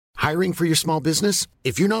Hiring for your small business?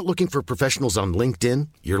 If you're not looking for professionals on LinkedIn,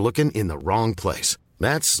 you're looking in the wrong place.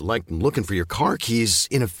 That's like looking for your car keys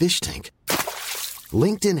in a fish tank.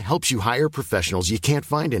 LinkedIn helps you hire professionals you can't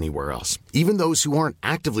find anywhere else, even those who aren't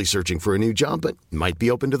actively searching for a new job but might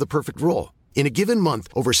be open to the perfect role. In a given month,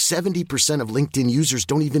 over 70% of LinkedIn users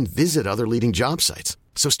don't even visit other leading job sites.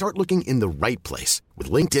 So start looking in the right place.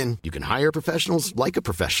 With LinkedIn, you can hire professionals like a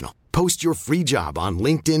professional. Post your free job on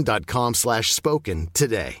linkedin.com/spoken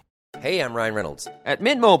today. Hey, I'm Ryan Reynolds. At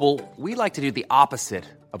Mint Mobile, we like to do the opposite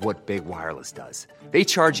of what Big Wireless does. They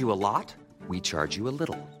charge you a lot, we charge you a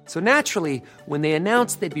little. So naturally, when they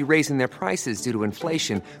announced they'd be raising their prices due to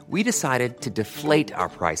inflation, we decided to deflate our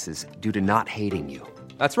prices due to not hating you.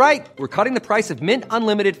 That's right. We're cutting the price of Mint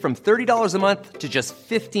Unlimited from $30 a month to just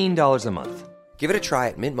 $15 a month. Give it a try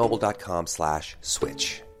at mintmobile.com/switch.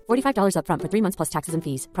 $45 up front for 3 months plus taxes and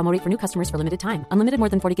fees. Promo rate for new customers for limited time. Unlimited more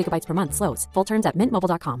than 40 gigabytes per month. Slows full terms at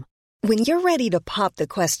mintmobile.com. When you're ready to pop the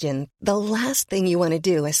question, the last thing you want to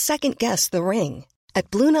do is second-guess the ring. At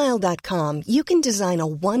BlueNile.com, you can design a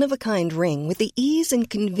one-of-a-kind ring with the ease and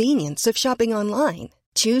convenience of shopping online.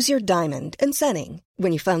 Choose your diamond and setting.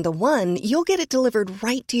 When you find the one, you'll get it delivered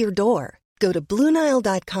right to your door. Go to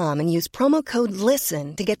BlueNile.com and use promo code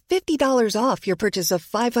LISTEN to get $50 off your purchase of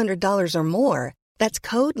 $500 or more. That's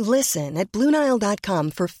code LISTEN at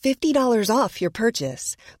BlueNile.com for $50 off your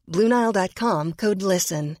purchase. BlueNile.com, code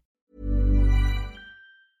LISTEN.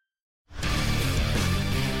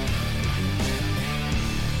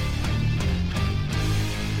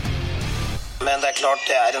 Men det klart,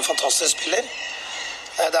 det en fantastisk spiller.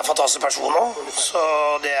 Det en fantastisk person også, så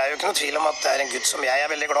det jo ikke noe tvil om at det en gutt som jeg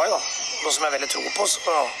veldig glad i, da. Noe som jeg veldig tror på,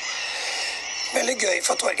 så veldig gøy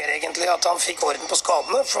for Torgeir egentlig at han fikk orden på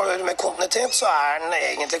skadene, for med kontinuitet så han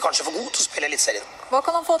egentlig kanskje for god til å spille Eliteserien. Hva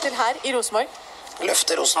kan han få til her i Rosenborg?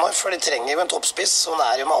 Løfte Rosenborg, for de trenger jo en toppspiss, og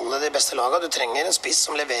det jo med alle de beste lagene. Du trenger en spiss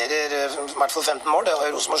som leverer i hvert fall 15 mål, det har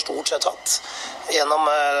jo Rosenborg stort sett hatt gjennom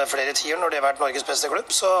flere tider når de har vært Norges beste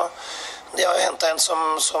klubb, så de har jo hentet en som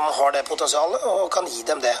har det potensialet og kan gi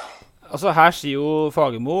dem det. Altså her sier jo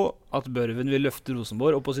Fagermo at Børven vil løfte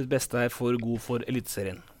Rosenborg og på sitt beste for god for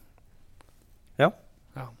Eliteserien. Ja,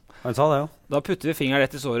 han sa det jo. Da putter vi fingeren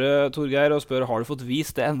rett i såret, Torgeir, og spør, har du fått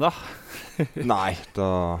vist det enda? Nei,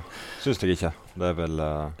 da synes jeg ikke. Det vel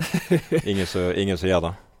ingen som gjør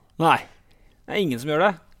det. Nei, det ingen som gjør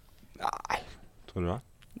det. Nei, tror du det?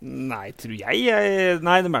 Nei, tror jeg.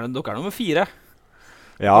 Nei, dere nummer 4.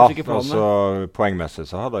 Ja, altså poengmessig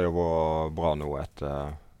så hadde det jo vært bra nå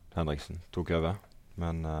etter Henriksen tok over.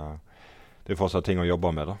 Men det fortsatt ting å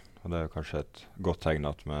jobbe med da. Og det kanskje et godt tegn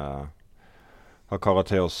at vi har karet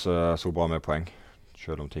til oss så bra med poeng,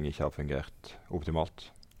 selv om ting ikke har fungert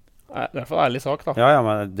optimalt. Det i hvert fall ærlig sak da. Ja,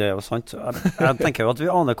 men det jo sant. Jeg tenker jo at vi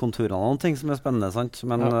aner konturene av noen ting som spennende, sant?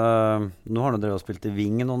 Men nå har dere jo spilt i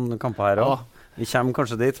Ving noen kamper her også. Vi kommer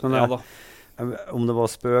kanskje dit, men om det var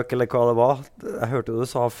spøk eller hva det var. Jeg hørte du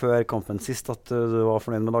sa før kampen sist at du var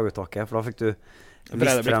fornøyd med laguttaket, for da fikk du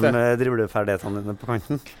vist frem dribleferdighetene dine på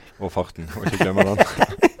kanten. Og farten, og ikke glemme den.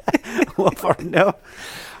 Og farten, ja.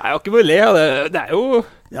 Jeg har ikke mulig, det jo...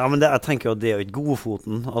 Ja, men jeg tenker jo at det jo ikke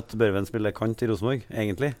godfoten at Børven spiller kant i Rosenborg,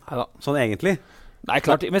 egentlig. Neida. Sånn egentlig. Nei,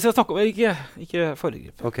 klart, men jeg skal snakke om ikke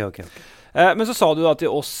foregripe. Ok. Men så sa du da til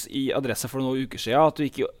oss i Adresse for noen uker siden at du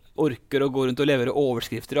ikke orker å gå rundt og levere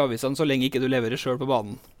overskrifter i avisene så lenge ikke du leverer selv på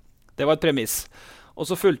banen. Det var et premiss. Og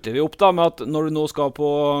så fulgte vi opp da med at når du nå skal på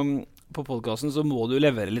podcasten så må du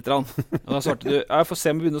levere litt. Og da svarte du, jeg får se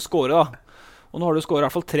om vi begynner å score da. Og nå har du scoret i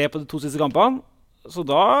hvert fall 3 på de 2 siste kampene. Så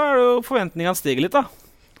da det jo forventningene stiger litt da.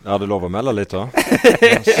 Ja, det lover å melde litt da.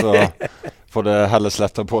 Så får det heller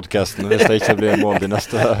slette podcasten hvis det ikke blir mål de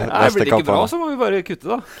neste kampene. Nei, blir det ikke bra så må vi bare kutte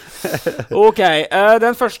da. Ok,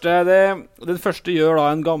 den første gjør da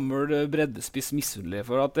en gammel breddespiss misunnelig,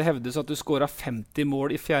 for at det hevdes at du skåret 50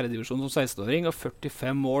 mål i 4. divisjon som 16-åring og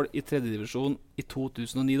 45 mål i 3. divisjon i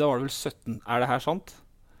 2009. Da var det vel 17. Det her sant?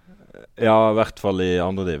 Ja, i hvert fall i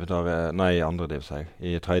andre div. Nei, i andre div, sier jeg.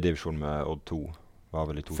 I 3. divisjon med Odd 2 var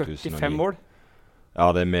vel i 2009. 45 mål? Ja,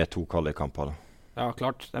 det med 2 kvalikkamper da. Ja,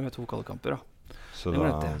 klart. Det med 2 kvalikkamper da. Så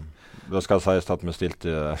da skal det sies at vi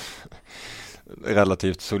stilte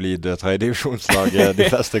relativt solide 3. divisjonslag de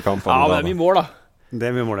fleste kampene. Ja, men det mye mål da.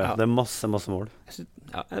 Det mye mål, ja. Det masse mål.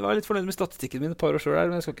 Ja, jeg var litt fornøyd med statistikken min et par år selv der,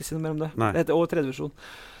 men jeg skal ikke si noe mer om det. Nei. Det heter også 3. divisjon.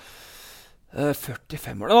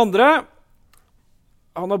 45 mål. Den andre...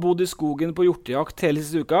 Han har bodd i skogen på hjortejakt hele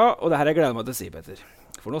siste uka, og det her jeg gleder meg til å si, Petter.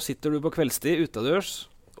 For nå sitter du på kveldstid utadørs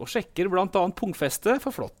og sjekker blant annet punktfeste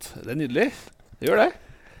for flott. Det nydelig. Gjør det?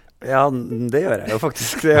 Ja, det gjør jeg jo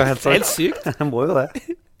faktisk. Det jo helt sant. Helt sykt. Jeg må jo det.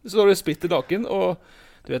 Så har du splitter naken, og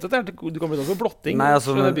Du vet at du kommer til å få blotting. Nei,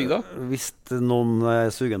 altså, hvis noen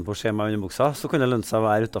er sugen på å se meg under buksa, så kan det lønne seg å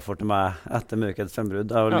være utenfor til meg etter mørkets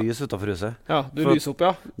frembrudd. Jeg har lys utenfor huset. Ja, du lyser opp,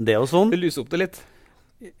 ja. Det er jo sånn. Du lyser opp det litt.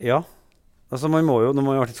 Ja. Altså, man må jo, når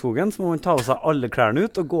man har vært i skogen, så må man ta av seg alle klærne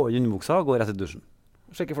ut og gå i underbuksa og gå rett i dusjen.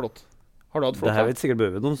 Sjekke flott. Har du hatt flott? Det her vet sikkert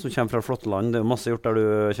Børve, noen som kommer fra flotte land. Det er jo masse gjort der du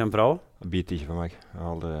kommer fra også. Det biter ikke for meg. Jeg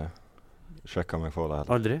har aldri sjekket meg for det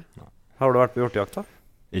heller. Aldri? Nei. Har du vært på hjortejakt da?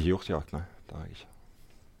 Ikke hjortejakt, nei. Det har jeg ikke.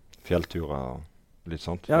 Fjellturer og litt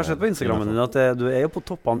sånt. Jeg har sett på Instagrammen din at du er jo på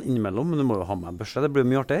toppene innimellom, men du må jo ha med en børse. Det blir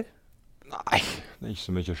mye artigere. Nei, det er ikke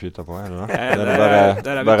så mye å skyte på, er det det?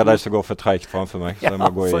 Det er bare de som går for tregt framfor meg, så jeg må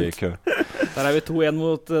gå i kø. Der er vi 2-1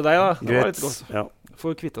 mot deg da. Greit, ja.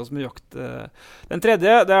 For å kvitte oss med jakt. Den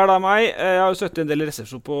tredje, det er da meg. Jeg har jo støttet en del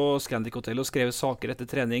resepsjon på Scandic Hotel og skrevet saker etter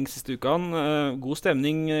trening siste ukene. God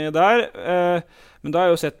stemning der. Men da har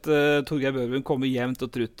jeg jo sett Torgeir Børven komme jevnt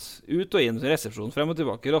og trutt ut og inn til resepsjonen, frem og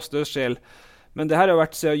tilbake, rastløs sjel. Men det her har jo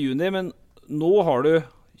vært siden juni, men nå har du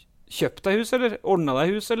kjøpt deg hus, eller ordnet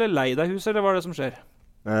deg hus, eller leid deg hus, eller hva er det som skjer?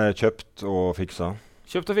 Kjøpt og fiksa.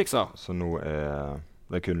 Kjøpt og fiksa. Så nå er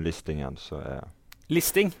det kun listing igjen, så er...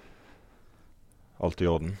 Listing? Alt i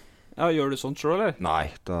orden. Ja, gjør du sånt selv, eller?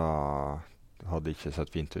 Nei, da hadde det ikke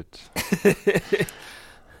sett fint ut.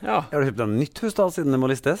 Ja. Har du kjøpt deg nytt hus da, siden det må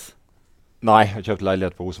listes? Nei, jeg har kjøpt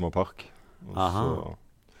leilighet på Rosenborg Park. Og Aha. så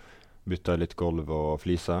byttet jeg litt gulv og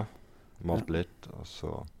fliser. Malt litt, og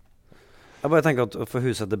så... Jeg bare tenker at for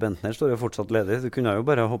huset til Bentner står jo fortsatt ledig. Du kunne jo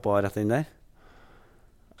bare hoppet rett inn der.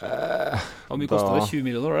 Hvor mye kostet det? 20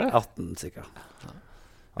 millioner, var det? 18 sikkert.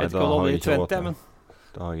 Nei, da har jeg ikke råd til.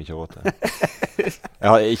 Det har jeg ikke råd til.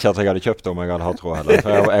 Ikke at jeg hadde kjøpt det om jeg hadde hatt råd heller. For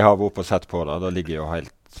jeg har vært oppe og sett på det. Da ligger jo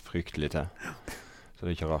helt fryktelig til. Så det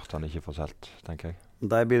er ikke rart han ikke får selv, tenker jeg.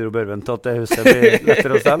 Der bidro Børven til at det huset blir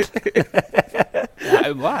lettere å selge.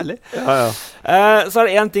 Jeg må være ærlig. Ja, ja. Så er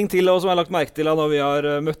det en ting til som jeg har lagt merke til når vi har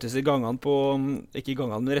møttes i gangene på, ikke i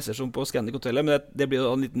gangene, men resesjon på Scandic Hotellet, men det blir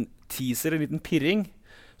jo en liten teaser, en liten pirring,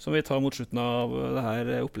 som vi tar mot slutten av det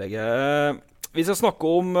her opplegget. Vi skal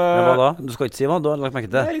snakke om... Hva da? Du skal ikke si hva du har lagt merke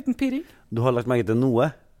til? Det er en liten pirring. Du har lagt merke til noe?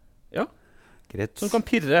 Ja. Greit. Som kan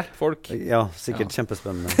pirre folk. Ja, sikkert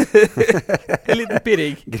kjempespennende. En liten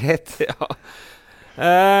pirring. Greit. Ja.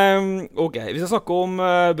 Ok, vi skal snakke om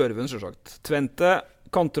Børven, selvsagt. Twente,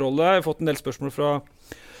 kantrolle. Jeg har fått en del spørsmål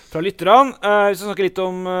fra lytterne. Vi skal snakke litt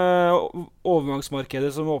om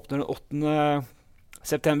overgangsmarkedet som åpner den 8.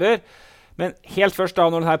 september. Men helt først da,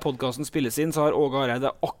 når denne podcasten spilles inn, så har Åge Hareide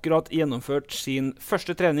akkurat gjennomført sin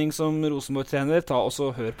første trening som Rosenborg-trener. Ta og så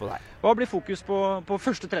hør på deg. Hva blir fokus på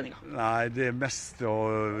første treninga? Nei, det er mest å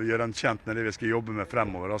gjøre han kjent med det vi skal jobbe med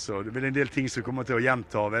fremover. Altså, det er en del ting som kommer til å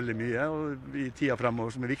gjenta veldig mye og i tida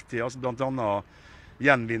fremover som er viktige. Altså, blant annet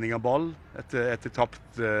gjenvinning av ball etter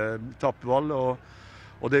tapt ball.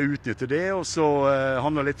 Og det utnytter det, og så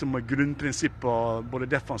handler det litt om grunnprinsipper, både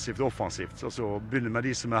defensivt og offensivt. Altså begynner med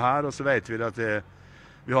de som er her, og så vet vi at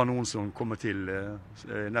vi har noen som kommer til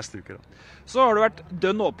neste uke. Da. Så har du vært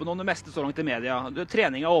dønn åpen om det meste så langt i media.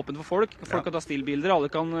 Treninga er åpen for folk. Folk kan ta stillbilder,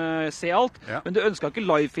 alle kan se alt. Ja. Men du ønsker ikke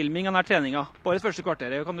livefilming av denne treninga. Bare det første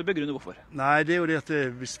kvarteret. Kan du begrunne hvorfor? Nei, det er jo det at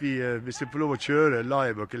hvis vi får lov å kjøre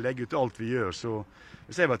live og legge ut alt vi gjør, så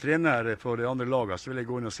hvis jeg var trener for de andre lagene, så vil jeg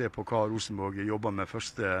gå inn og se på hva Rosenborg jobber med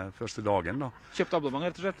første dagen. Da. Kjøpt abonnement,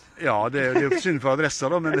 rett og slett? Ja, det er jo synd for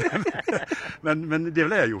adresser, da, men det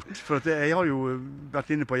vil jeg ha gjort. For jeg har jo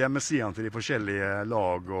vært inne på hjemmesidene til de forskjellige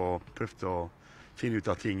lag og prøvd å finne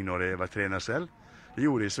ut av ting når jeg var trener selv. Det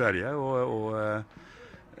gjorde jeg i Sverige,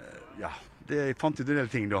 ja, jeg fant ut en del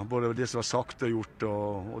ting da, både det som var sagt og gjort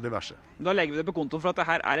og diverse. Da legger vi det på kontoen for at det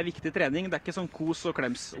her er en viktig trening, det er ikke sånn kos- og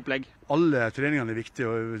klemsopplegg. Alle treningene er viktige,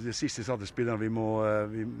 og det siste jeg sa til spillerne,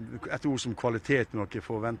 et ord som kvalitet må dere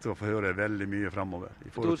forvente å få høre veldig mye fremover,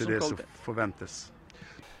 i forhold til det som forventes.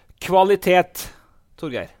 Kvalitet,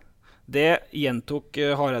 Torgeir. Det gjentok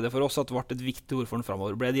Hareide for oss at det ble et viktig ord for den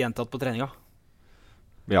fremover. Ble det gjentatt på treninga?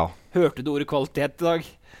 Ja. Hørte du ordet kvalitet i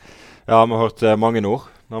dag? Ja, vi har hørt mange ord.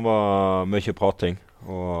 Det var mye prating,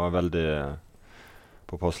 og veldig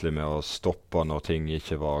påpasselig med å stoppe når ting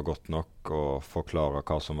ikke var godt nok, og forklare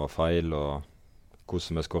hva som var feil, og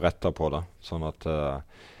hvordan vi skulle rette på det. Sånn at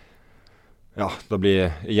ja, det blir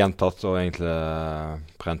gjentatt og egentlig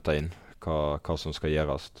prentet inn hva som skal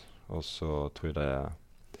gjøres. Og så tror jeg det er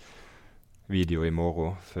video i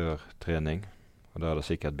morgen før trening, og da er det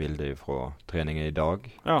sikkert bilder fra treningen i dag,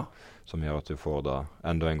 ja, som gjør at du får det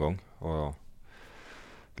enda en gang. Og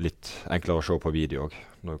litt enklere å se på video også,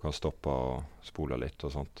 når du kan stoppe og spole litt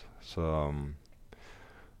og sånt. Så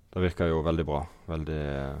det virker jo veldig bra. Veldig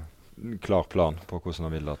klar plan på hvordan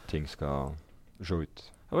han vil at ting skal se ut.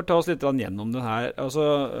 Jeg vil ta oss litt gjennom den her. Altså,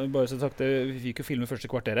 bare så sagt, vi fikk jo filme første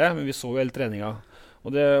kvarteret, men vi så jo hele treninga.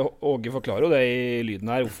 Og Åge forklarer jo det i lyden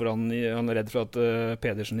her, hvorfor han er redd for at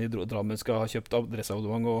Pedersen i Drammen skal ha kjøpt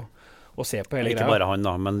adresseabonnement og se på hele greia. Ikke bare han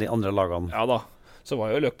da, men de andre lagene. Ja da. Så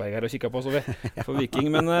var jo Løkberg her og kikket på oss for Viking.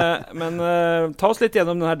 Men ta oss litt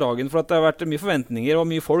gjennom denne dagen, for at det har vært mye forventninger og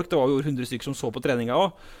mye folk. Det var jo 100 stykker som så på treninga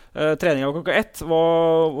også. Treninga var klokka 1.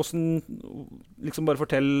 Liksom bare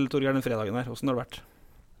fortell, Torgeir, den fredagen her. Hvordan har det vært?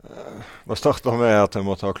 Det startet med at jeg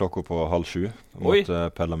måtte ha klokka på 6:30. Jeg måtte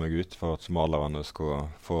pelle meg ut for at malerne skulle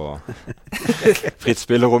få fritt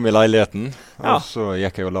spillerom i leiligheten. Ja. Og så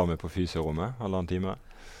gikk jeg og la meg på fysiorommet, 1,5 time.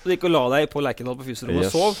 Så du gikk og la deg på Lerkendal på fysiorommet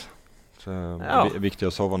og sov? Så viktig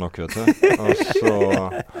å sove nok, vet du. Og så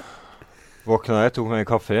våknet jeg, tok meg en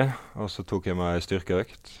kaffe, og så tok jeg meg en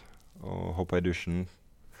styrkeøkt og hoppet i dusjen.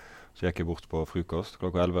 Så gikk jeg bort på frokost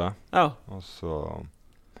klokka 11. Ja. Og så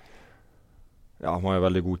man har jo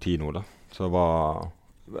veldig god tid nå da. Så det var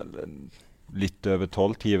vel litt over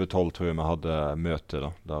 12, 10 over 12 tror jeg vi hadde møte da,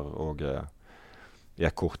 der og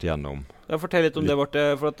gikk kort gjennom. Fortell litt om det,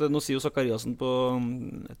 for at nå sier jo Zakariasen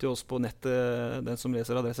til oss på nettet, den som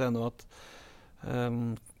leser adresse ennå, at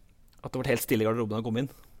det var helt stille i garderoben da han kom inn.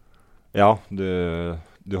 Ja,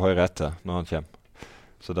 du har jo rett til når han kommer.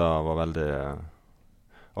 Så det var veldig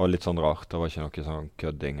litt sånn rart. Det var ikke noe sånn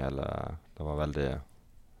kødding, eller det var veldig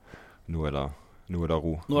nå er det ro. Nå er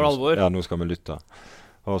det alvor. Ja, nå skal vi lytte.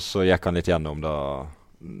 Og så gikk han litt gjennom det,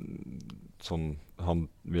 sånn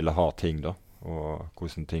han ville ha ting da, og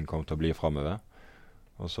hvordan ting kom til å bli fremover.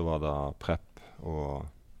 Og så var det prep og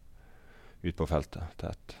ut på feltet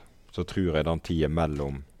tett. Så tror jeg den tiden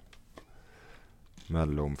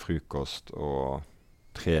mellom frokost og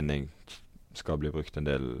trening skal bli brukt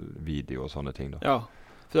en del video og sånne ting da. Ja,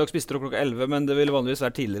 for dere spiste klokka 11, men det ville vanligvis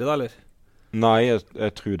være tidligere da, eller? Nei,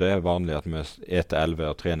 jeg tror det er vanlig at vi eter 11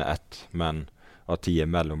 og trener 1, men at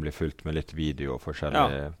tiden mellom blir fulgt med litt video og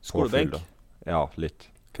forskjellige skolebenk. Ja,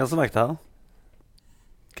 litt. Hvem som vekte deg da?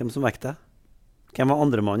 Hvem var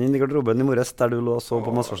andre mann inn i garderoben i morges der du lå og så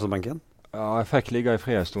på massasjebenken? Ja, jeg fikk ligge i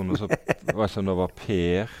fred en stund, og så var det som det var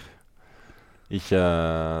Per, ikke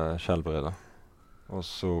Skjelbred. Og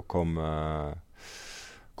så kom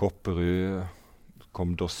Kopperud,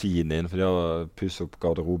 kom Dorsin inn, for de har pusset opp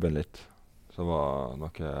garderoben litt. Så det var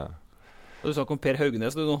noe... Og du snakket om Per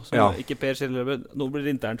Haugenes du nå, ikke Per Skjelbred. Nå blir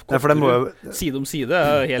det internt. Side om side.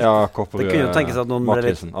 Helt... Ja, Kopperud, det kunne jo tenkes at noen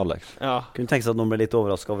Alex. Ja. Kunne tenkes at noen ble litt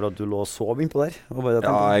overrasket over at du lå og sov innpå der.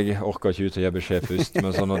 Jeg orket ikke ut til å gi beskjed først,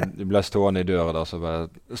 men så når de ble stående i døra der, så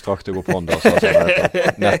bare strakte jeg opp hånda og sa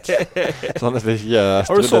sånn nett. Sånn at jeg ikke...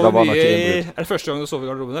 Har du sovet mye Er det første gang du sover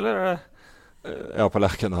i garderoben, eller? Ja, på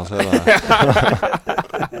Lerkendal, så er det...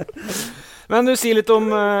 Men du sier litt om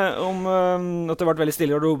at det har vært veldig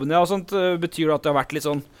stille i garderoben. Ja, og sånt betyr det at det har vært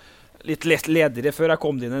litt ledere før jeg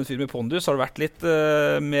kom inn en fyr med pondus? Har det vært litt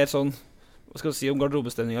mer sånn, hva skal du si, om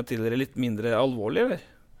garderobestemninga tidligere, litt mindre alvorlig, eller?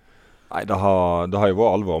 Nei, det har jo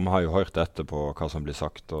vært alvor. Vi har jo hørt etter på hva som blir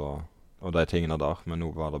sagt og de tingene der, men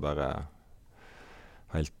nå var det bare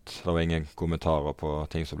det var ingen kommentarer på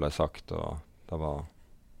ting som ble sagt, og det var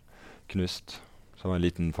knust. Så det var en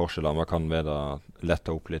liten forskjell om hva kan være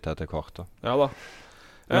lette opp litt etter hvert. Da. Ja da.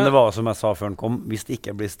 Men det var som jeg sa før han kom, hvis det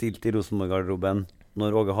ikke blir stilt i Rosenborg-garderoben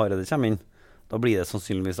når Åge Hareide kommer inn, da blir det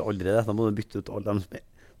sannsynligvis aldri det. Da må du bytte ut alle dem.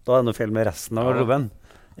 Da er det noe feil med resten av garderoben,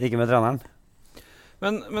 ikke med treneren.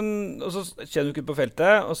 Men så kjenner du ikke på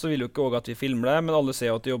feltet, og så vil jo ikke Åge at vi filmer det, men alle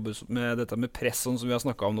ser jo at de jobber med dette med press, sånn som vi har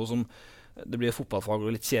snakket om nå, som det blir fotballfag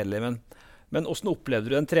og litt kjedelig, men hvordan opplevde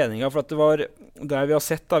du den treninga? For at det var der vi har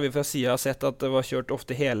sett, vi fra siden har sett at det var kjørt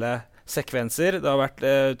ofte hele sekvenser. Det har vært,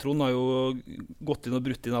 Trond har jo gått inn og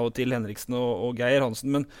brutt inn av og til, Henriksen og Geir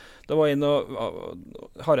Hansen, men det var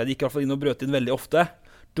Hareide gikk i hvert fall inn og brøt inn veldig ofte.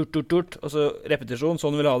 Turt, og så repetisjon,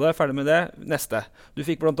 sånn vil ha det, ferdig med det, neste. Du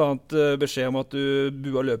fikk blant annet beskjed om at du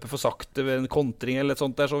bua løpet for sakte ved en kontring eller et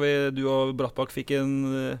sånt der, så du og Brattbakk fikk en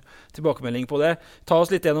tilbakemelding på det. Ta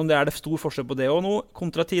oss litt gjennom det, er det stor forskjell på det og noe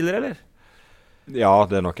kontra tidligere, eller? Ja,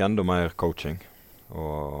 det er nok enda mer coaching,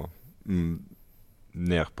 og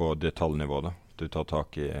ned på detaljnivå da. Du tar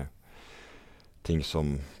tak i ting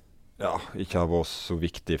som ikke har vært så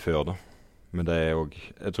viktig før da. Men det er også,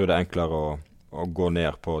 jeg tror det er enklere å gå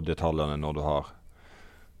ned på detaljene når du har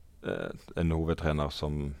en hovedtrener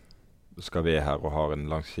som skal være her og har en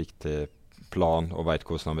langsiktig plan og vet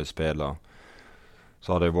hvordan han vil spille.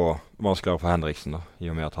 Så har det vært vanskeligere for Henriksen da, i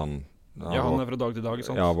og med at han er fra dag til dag,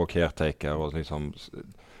 sant? Ja, vår caretaker, og liksom,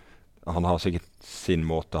 han har sikkert sin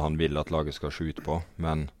måte han vil at laget skal se ut på,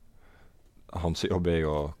 men hans jobb er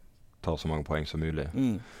jo å ta så mange poeng som mulig.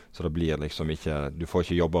 Så det blir liksom ikke, du får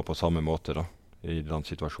ikke jobbe på samme måte da. i den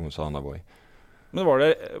situasjonen som han har vært i. Men var det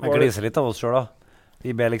Jeg gliser litt av oss selv da.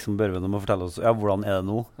 Vi ber liksom Børven om å fortelle oss, hvordan er det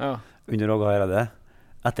nå? Ja. Under Åge Hareide,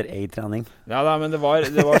 etter en trening. Ja da, men det var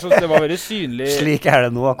veldig synlig. Slik er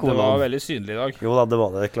det nå, Det var veldig synlig i dag. Jo da, det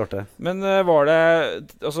var det, klart det. Men var det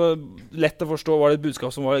lett å forstå, var det et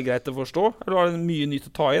budskap som var greit å forstå? Eller var det mye nytt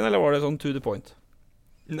å ta inn, eller var det sånn to the point?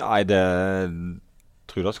 Nei,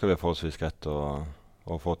 tror det skal være forholdsvis greit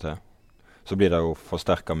å få til. Så blir det jo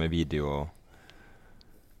forsterket med video og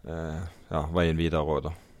veien videre også,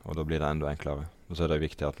 da. Og da blir det enda enklere. Og så er det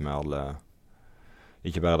viktig at vi alle,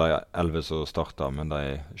 ikke bare de 11 som starter, men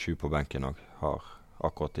de 7 på benken også, har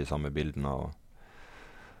akkurat de samme bildene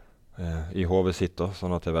i hodet sitt, da,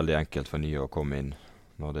 sånn at det er veldig enkelt for nye å komme inn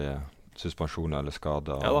når det er suspensjoner eller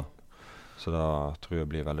skader. Ja da. Så da tror jeg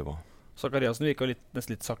blir veldig bra. Zakariasen virker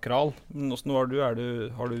nesten litt sakral. Men hvordan var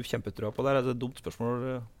har du kjempetrua på det? Det er et dumt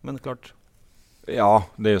spørsmål, men klart. Ja,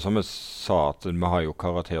 det er jo som jeg sa, at vi har jo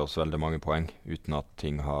karet til oss veldig mange poeng uten at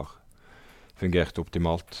ting har fungert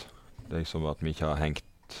optimalt. Det er liksom at vi ikke har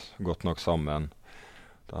hengt godt nok sammen.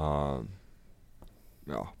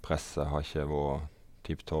 Presset har ikke vært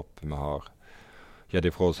tipp-topp. Vi har gitt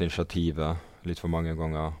ifra oss initiativet litt for mange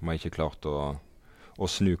ganger. Vi har ikke klart å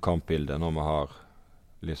snu kampbildet når vi har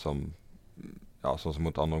liksom, sånn som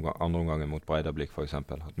mot andre omgangen mot Breidablikk for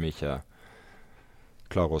eksempel. At vi ikke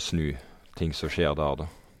klarer å snu ting som skjer der. Da.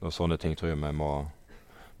 Og sånne ting tror jeg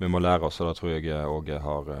vi må lære oss, og da tror jeg Åge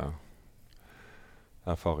har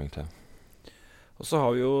erfaring til. Og så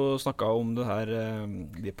har vi jo snakket om det her,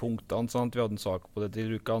 de punktene, sant? Vi hadde en sak på det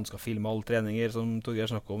til uka, han skal filme alle treninger, som Torgeir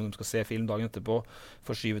snakket om, de skal se film dagen etterpå,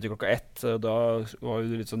 forskyve til 1:00. Da var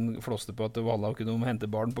jo litt sånn flåste på at Valhall kunne hente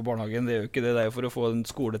barn på barnehagen. Det er jo ikke det, det er jo for å få den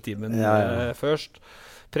skoletimen først.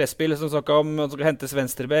 Presspill som snakket om, han skal hentes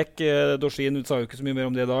venstrebekk. Dorsin sa jo ikke så mye mer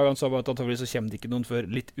om det i dag. Han sa bare at antageligvis så kommer det ikke noen før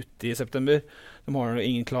litt ute i september. De har jo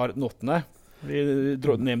ingen klar den 8. Vi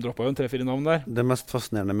name-droppet jo en 3-4 navn der. Det mest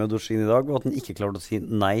fascinerende med Dorsin i dag var at han ikke klarte å si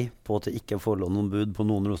nei på at det ikke forelå noen bud på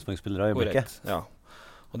noen Rosenborg-spillere i øyeblikket. Ja.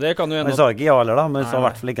 Og det kan jo han sa ikke ja eller da, men han sa i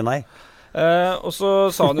hvert fall ikke nei. Og så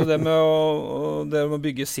sa han jo det med å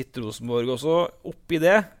bygge sitt Rosenborg også.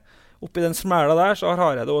 Oppi den smæla der så har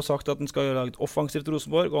Hareide også sagt at han skal lage et offensivt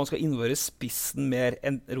Rosenborg, og han skal innvøre spissen mer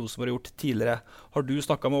enn Rosenborg har gjort tidligere. Har du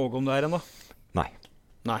snakket med Åge om det her ennå?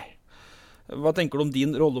 Nei. Hva tenker du om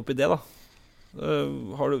din rolle oppi det da?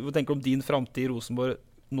 Hva tenker du om din fremtid i Rosenborg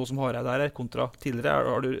nå som Hareide er her, kontra tidligere?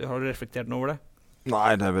 Har du reflektert noe over det?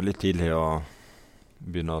 Nei, det er vel litt tidlig å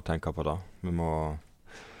begynne å tenke på det. Vi må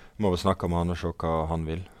vel snakke med han og se hva han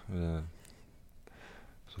vil.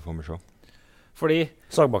 Så får vi se. Fordi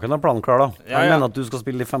Sagbakken har planen klar da. Han mener at du skal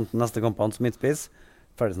spille de 15 neste kampene som midtspiss.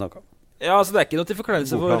 Ferdig snakket. Ja, altså det er ikke noe til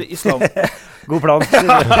forkleinelse for Islam. God plan.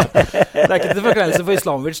 Det er ikke til forkleinelse for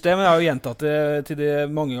Islamovic det, men jeg har jo gjentatt det til det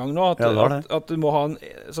mange ganger nå, at du må ha en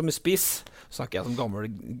som er spiss, snakker jeg som gammel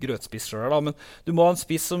grøtspiss selv da, men du må ha en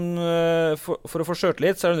spiss som, for å få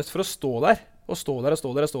skjørtelitt, så er du nødt for å stå der. Og stå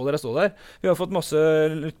der. Vi har fått masse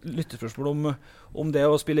lyttespørsmål om det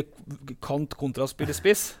å spille kant kontra å spille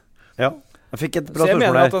spiss. Ja, jeg fikk et bra spørsmål der. Så jeg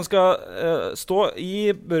mener at han skal stå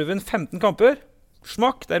i Børven 15 kamper,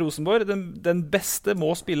 smakk, det er Rosenborg. Den beste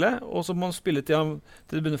må spille, og så må han spille til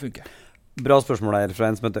det begynner å funke. Bra spørsmål her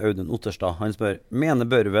fra en som heter Audun Otterstad. Han spør, mener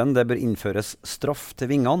Børven det bør innføres straff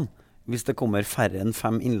til vingene hvis det kommer færre enn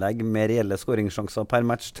 5 innlegg med reelle skåringssjanser per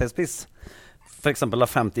match til spiss? For eksempel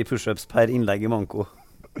 50 push-ups per innlegg i manko.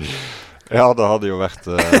 Ja, det hadde jo vært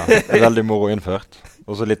veldig moro innført.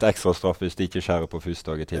 Og så litt ekstra straff hvis de ikke skjærer på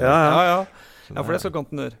første dag i tidligere. Ja, for det skal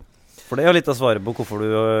kanten gjøre. For det er jo litt av svaret på hvorfor du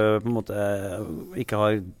på en måte ikke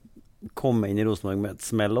har kommet inn i Rosenborg med et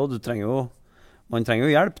smell, og man trenger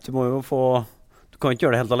jo hjelp. Du kan ikke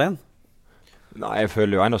gjøre det helt alene. Nei, jeg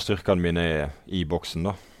føler jo en av styrkene mine er i boksen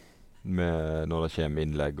da, når det kommer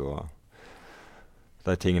innlegg og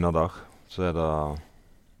de tingene der. Så er det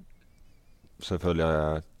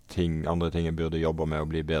selvfølgelig andre ting jeg burde jobbe med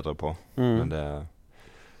å bli bedre på, men det er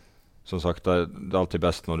som sagt, det er alltid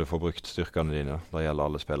best når du får brukt styrkene dine. Det gjelder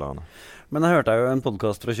alle spillerne. Men jeg hørte jo en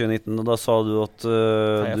podcast fra 2019, og da sa du at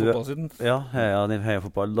Heia fotballsiden. Ja, heia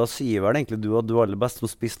fotball. Da sier vel egentlig du at du er aller best som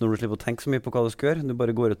spiss når du slipper å tenke så mye på hva du skal gjøre. Du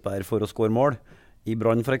bare går ut der for å score mål. I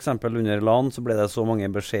Brann for eksempel, under LAN, så ble det så mange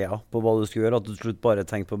beskjeder på hva du skulle gjøre, at du til slutt bare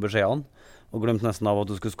tenkte på beskjedene, og glemte nesten av at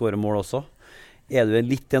du skulle score mål også. Er du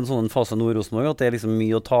litt i en sånn fase nå i Rosenborg, at det er liksom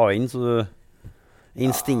mye å ta inn, så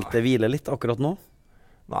instinktet hviler litt akkurat nå?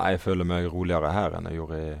 Nei, jeg føler meg roligere her enn jeg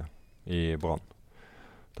gjorde i Brann.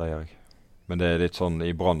 Det gjør jeg. Men det er litt sånn,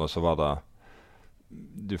 i Brann så var det,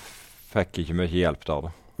 du fikk ikke mye hjelp der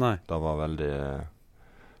da. Nei. Det var veldig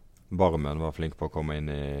Barmen var flink på å komme inn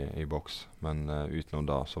i boks, men utenom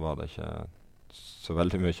da så var det ikke så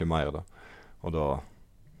veldig mye mer da. Og da,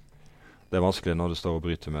 det vanskelig når du står og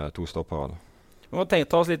bryter med 2 stoppere da. Vi må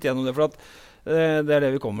ta oss litt gjennom det, for at det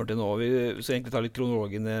det vi kommer til nå. Vi skal egentlig ta litt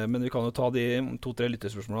kronologien, men vi kan jo ta de 2-3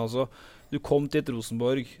 lyttespørsmålene. Altså, du kom til et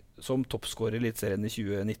Rosenborg som toppskårer i Eliteserien i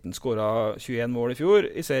 2019. Skåret 21 mål i fjor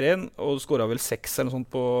i serien, og skåret vel 6 eller noe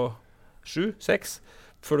sånt på 7-6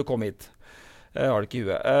 før du kom hit. Jeg har det ikke i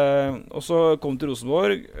huet. Og så kom til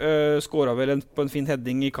Rosenborg, skåret vel på en fin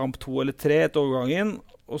heading i kamp 2 eller 3 etter overgangen,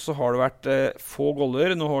 og så har det vært få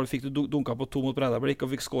goller. Nå fikk du dunket på 2 mot Breidablikk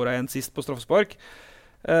og fikk skåret en sist på straffespark.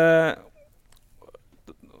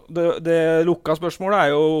 Det lukka spørsmålet er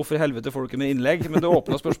jo hvorfor i helvete får du ikke med innlegg, men det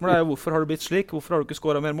åpna spørsmålet er jo hvorfor har det blitt slik? Hvorfor har du ikke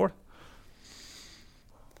skåret mer mål?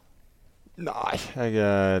 Nei,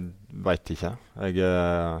 jeg vet ikke.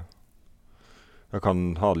 Jeg kan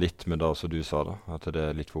ha litt med det som du sa da, at det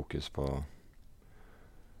er litt fokus på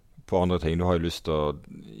andre ting. Du har jo lyst til å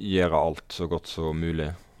gjøre alt så godt som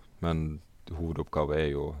mulig, men hovedoppgave er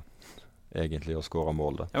jo egentlig å skåre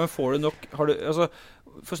mål da. Ja, men får du nok,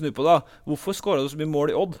 for snu på da, hvorfor skåret du så mye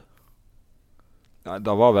mål i Odd? Nei,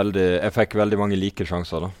 jeg fikk veldig mange like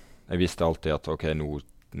sjanser da. Jeg visste alltid at ok,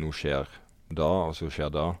 nå skjer det, og så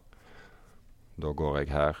skjer det. Da går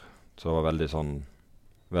jeg her. Så det var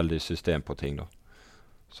veldig system på ting da,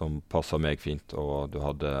 som passet meg fint, og du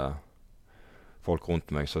hadde folk rundt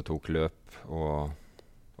meg som tok løp og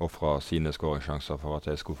offret sine skåringssjanser for at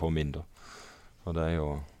jeg skulle få mindre. Og det er jo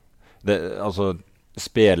altså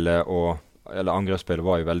spillet eller angrepsspillet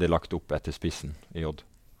var jo veldig lagt opp etter spissen i Odd.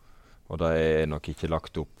 Og det er nok ikke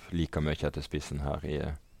lagt opp like mye etter spissen her i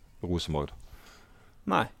Rosenborg.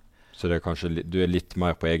 Nei. Så det er kanskje du er litt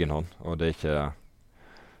mer på egen hånd, og det er ikke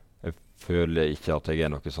jeg føler ikke at jeg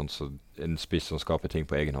er noe sånt så en spiss som skaper ting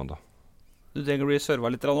på egen hånd da. Du trenger å bli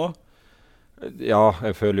servet litt nå? Ja,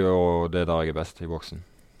 jeg føler jo det der jeg er best i boksen.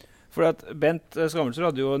 For at Bent Skammelsrud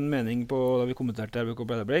hadde jo en mening på da vi kommenterte RBK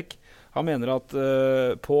Breidablikk. Han mener at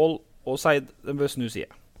Pål og Seid bør snu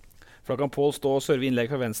side. For da kan Pål stå og serve innlegg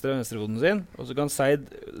fra venstrefoten sin, og så kan Seid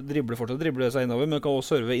fortsatt drible seg innover, men kan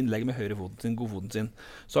også serve innlegg med høyrefoten sin, godfoten sin.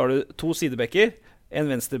 Så har du 2 sidebekker, en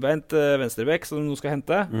venstrebeint venstrebekk som nå skal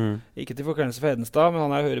hente. Ikke til forkleinelse for Hedenstad, men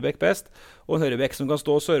han er høyrebekk best. Og en høyrebekk som kan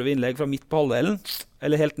stå og serve innlegg fra midt på halvdelen,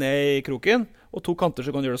 eller helt ned i kroken, og 2 kanter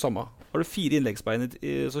som kan gjøre det samme. Har du 4 innleggsbein,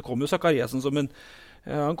 så kommer jo Zakariasen som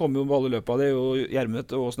han kommer jo med alle løpet av det, og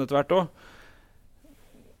Gjermøt og Åsen etter hvert også.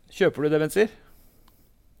 Kjøper du det, Bent sier?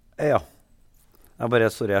 Ja.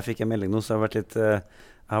 Sorry, jeg fikk en melding nå, så jeg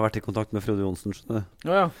har vært i kontakt med Frode Johnsen, skjønner du.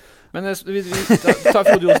 Ja. Men vi tar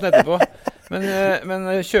Frode Johnsen etterpå. Men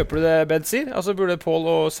kjøper du det Bent sier? Altså burde Pål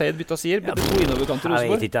og Seid bytte sier? Bytte 2 innoverkanter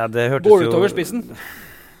Jeg vet ikke, det hørtes Går utover spissen?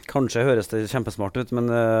 Kanskje høres det kjempesmart ut,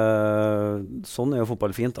 men sånn er jo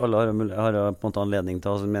fotball fint. Alle har på en måte anledning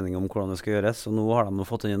til å ha sin mening om hvordan det skal gjøres, og nå har de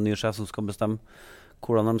fått inn en ny sjef som skal bestemme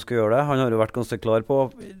hvordan de skal gjøre det. Han har jo vært ganske klar på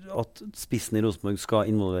at spissen i Rosenborg skal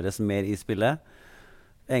involveres mer i spillet.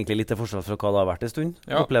 Egentlig litt til forskjell fra hva det har vært en stund,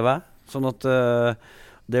 opplever jeg. Sånn at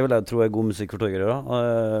det vil jeg tro er god musikk for Torgeir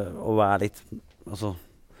å være litt, altså,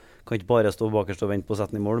 kan ikke bare stå bakerst og vente på å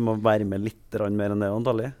sette den i mål, du må være med litt mer enn det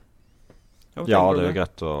antagelig. Ja, det er jo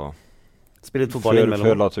greit å spille litt fotball innimellom.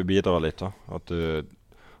 Føle at du bidrar litt da, at du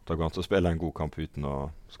går an til å spille en god kamp uten å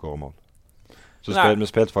skåre mål. Så vi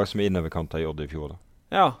spilte faktisk med innoverkanter i Odd i fjor da.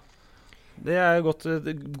 Ja, det er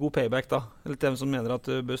god payback da, eller til dem som mener at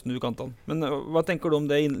du bør snu kantene. Men hva tenker du om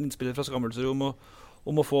det innspillet fra Skammelsrud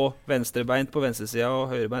om å få venstrebeint på venstresiden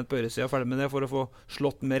og høyrebeint på høyresiden, ferdig med det for å få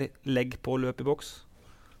slått mer legg på løp i boks?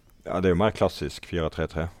 Ja, det er jo mer klassisk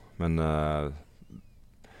 4-3-3, men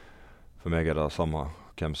for meg er det samme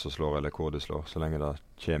hvem som slår eller hvor det slår, så lenge det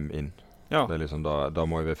kommer inn. Ja. Det er liksom da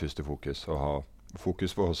må jeg være første fokus, og ha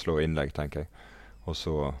fokus på å slå innlegg, tenker jeg. Og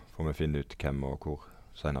så får vi finne ut hvem og hvor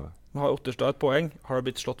senere. Har Otterstad et poeng? Har det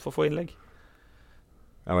blitt slått for å få innlegg?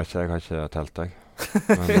 Jeg vet ikke, jeg har ikke telt deg.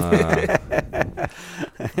 Men,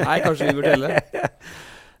 nei, kanskje vi bør telle.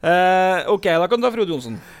 Ok, da kan du ta Frode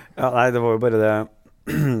Johnsen. Ja, nei, det var jo bare det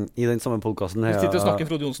i den samme podcasten. Vi sitter og snakker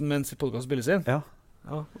om Frode Johnsen mens podcasten spilles inn? Ja.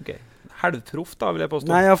 Ja, ok. Halvproff da, vil jeg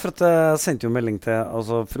påstå. Nei, ja, for at jeg sendte jo melding til,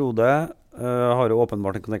 altså Frode har jo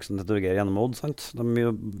åpenbart en connection til Torgeir gjennom Odd, sant? De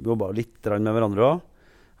jobber litt med hverandre også.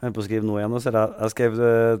 Jeg er på å skrive noe igjen, og så jeg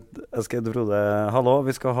skrev til Frode, hallo,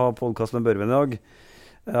 vi skal ha podcast med Børven i dag.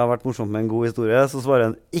 Det har vært morsomt med en god historie, så svarer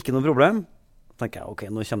han, ikke noe problem. Så tenker jeg, ok,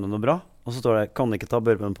 nå kommer det noe bra. Og så står det, kan ikke ta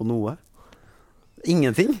Børven på noe.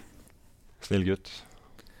 Ingenting. Snill gutt.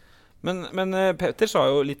 Men Petter sa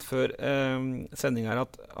jo litt før sending her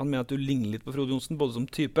at han mener at du ligner litt på Frode Johnsen, både som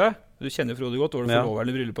type. Du kjenner Frode godt. Var det forloveren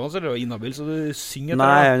i bryllupet hans, eller var inhabil, så du synger etter?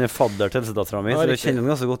 Nei, han fadder til eldstedatteren min, så jeg kjenner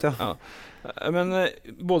han ganske godt, ja. Men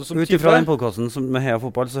både som type... Ut ifra den podcasten med Heia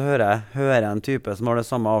Fotball, så hører jeg en type som har det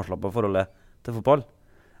samme avslappet forholdet til fotball.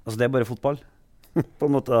 Altså, det er bare fotball, på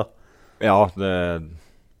en måte. Ja, det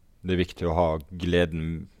er viktig å ha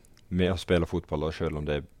gleden med å spille fotball, da, selv om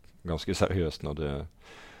det er ganske seriøst når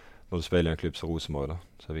du spiller i en klubb som Rosenborg, da.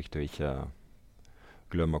 Så er det viktig å ikke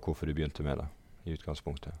glemme hvorfor du begynte med det i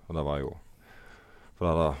utgangspunktet. Og det var jo, for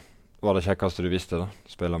da var det kjekkeste du visste, da.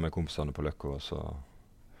 Spille med kompisene på Løkka, og så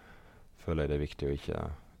føler jeg det er viktig å ikke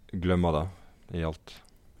glemme det i alt.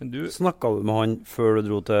 Men snakket du med han før du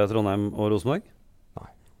dro til Trondheim og Rosenborg? Nei.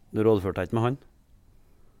 Du rådførte ikke med han?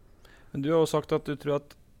 Men du har jo sagt at du tror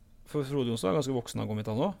at for Frode Johnsen er ganske voksen han kom hit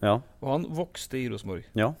han også. Ja. Og han vokste i Rosenborg.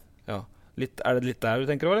 Ja. Er det litt der du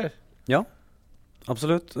tenker over, eller? Ja,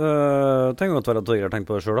 absolutt. Tenker godt være at Torgeir har tenkt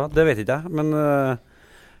på det selv da. Det vet ikke jeg, men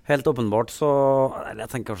helt åpenbart så... Jeg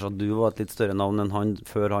tenker kanskje at du var et litt større navn enn han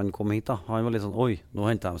før han kom hit da. Han var litt sånn, oi, nå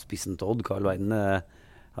hentet jeg spissen til Odd, hva i verden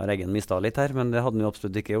har Eggen mistet litt her, men det hadde han jo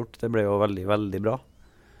absolutt ikke gjort. Det ble jo veldig, veldig bra.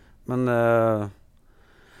 Men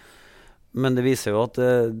det viser jo at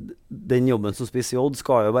den jobben som spiss i Odd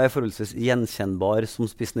skal jo være forholdsvis gjenkjennbar som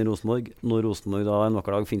spissen i Rosenborg, når Rosenborg da en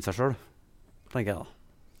vakker dag finner seg selv, tenker jeg da.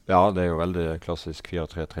 Ja, det er jo veldig klassisk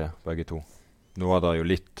 4-3-3, begge to. Nå var det jo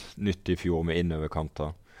litt nytt i fjor med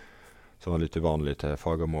innoverkanter, som var litt uvanlig til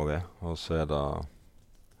Fagermo ved. Og så er det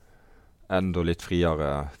enda litt friere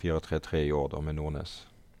 4-3-3 i år da, med Nordnes.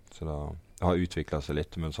 Så det har utviklet seg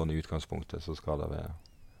litt, men sånn i utgangspunktet så skal det være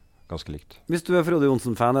ganske likt. Hvis du er Frode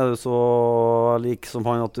Johnsen-fan, er du så lik som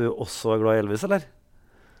han at du også er glad i Elvis, eller?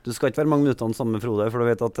 Du skal ikke være mange minuttene sammen med Frode, for du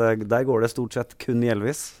vet at der går det stort sett kun i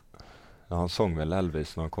Elvis. Ja, han sang vel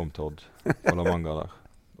Elvis når han kom til Odd, på La Manga der.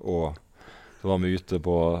 Og så var vi ute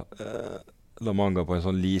på La Manga på en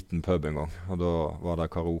sånn liten pub en gang, og da var det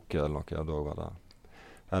karaoke eller noe, og da var det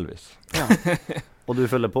Elvis. Ja. Og du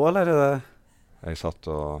følger på, eller? Jeg satt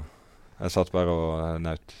bare og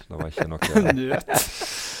naut. Det var ikke noe... Nøt.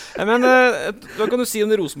 Men hva kan du si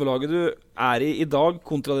om det Rosenborg-laget du er i dag,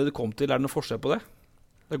 kontra det du kom til? Er det noe forskjell på det?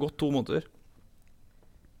 Det har gått 2 måneder.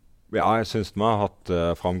 Ja, jeg synes vi har hatt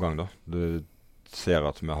framgang da. Du ser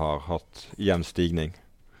at vi har hatt jevn stigning.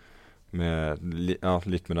 Med,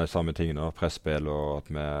 litt med de samme tingene, presspill og at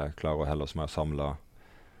vi klarer å helle oss mer samlet.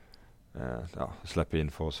 Slippe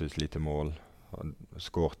inn forholdsvis lite mål.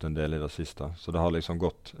 Skåret en del i det siste. Så det har liksom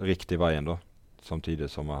gått riktig veien da. Samtidig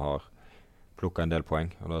som vi har plukket en del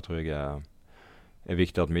poeng. Og da tror jeg er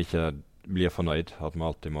viktig at vi ikke blir fornøyd. At vi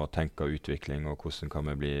alltid må tenke utvikling og hvordan kan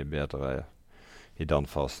vi bli bedre i den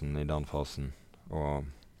fasen, og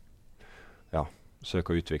ja,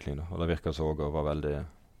 søke utvikling da. Og det virker så også å være veldig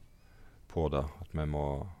på det, at vi må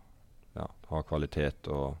ha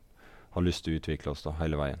kvalitet og ha lyst til å utvikle oss da,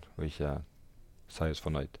 hele veien, og ikke si oss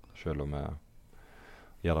fornøyd, selv om vi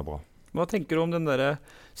gjør det bra. Hva tenker du om den der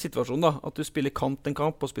situasjonen da, at du spiller kant en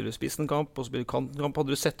kamp, og spiller spiss en kamp, og spiller kant en kamp?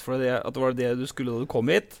 Hadde du sett for deg at det var det du skulle da du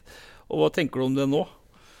kom hit? Og hva tenker du om det nå?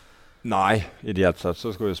 Nei, ideelt sett så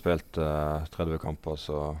skulle vi spilt 30 kamper,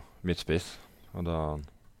 så midtspiss. Og da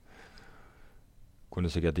kunne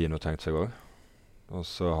sikkert Dino tenkt seg også. Og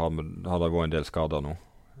så har det vært en del skader nå,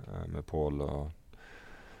 med Pål og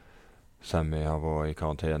Sammy har vært i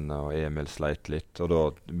karantene, og Emil sleit litt. Og da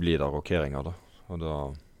blir det rokeringer da. Og da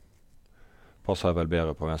passer jeg vel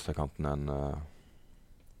bedre på venstrekanten enn...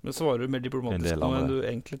 Men svarer du mer diplomatisk nå enn du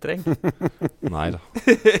egentlig trenger? Nei da.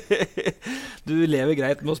 Du lever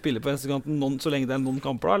greit med å spille på venstrekanten så lenge det er noen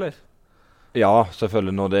kamper da, eller? Ja,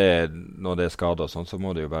 selvfølgelig. Når det er skader og sånn, så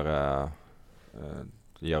må det jo bare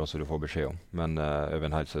gjøre så du får beskjed om. Men over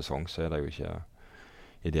en hel sesong så er det jo ikke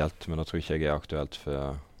ideelt. Men da tror ikke jeg er aktuelt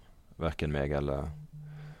for hverken meg eller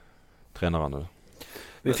trenerne.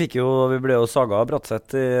 Vi ble jo saga av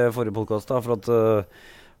Bratseth i forrige podcast da, for at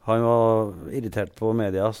han var irritert på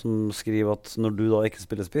media som skriver at når du da ikke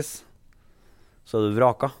spiller spiss, så er du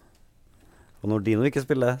vraka. Og når Dino ikke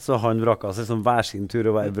spiller, så har han vraka seg som hver sin tur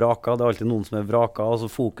å være vraka. Det er alltid noen som er vraka, og så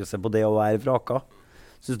fokuset på det å være vraka.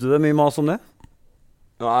 Synes du det er mye mas om det?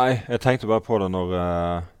 Nei, jeg tenkte bare på det når...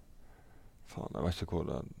 jeg vet ikke hvor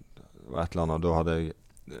det var et eller annet. Da hadde jeg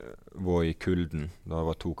vært i kulden. Da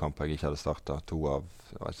var 2 kamper jeg ikke hadde startet. 2 av,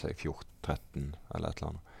 jeg vet ikke, 14-13 eller et eller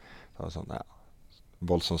annet. Det var sånn,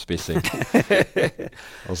 voldsom spissing.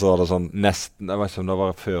 Og så var det sånn nesten, jeg vet ikke om det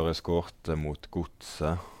var før jeg skårte mot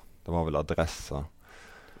Godset. Det var vel Adressa.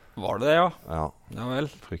 Var det det, ja? Ja. Ja vel.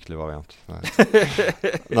 Fryktelig variant.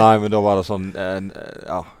 Nei, men da var det sånn,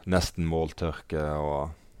 nesten måltørke,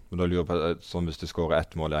 og Men da lurer jeg på, sånn hvis du skårer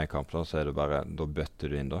 1 mål I en kamp, da, så det bare, da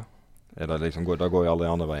bøtter du inn da? Det liksom, da går jo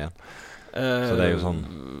aldri andre veien. Så det jo sånn,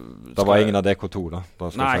 da var ingen av DK2 da.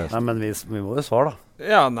 Nei, men vi må jo svare da.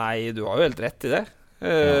 Ja, nei, du har jo helt rett I det.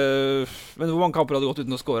 Men hvor mange kamper hadde gått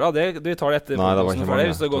uten å skåre? Vi tar det etter. Nei, det var ikke mange.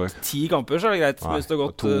 Hvis det har gått 10 kamper, så det greit. Nei, hvis det har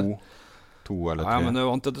gått 2 eller 3. Ja, men du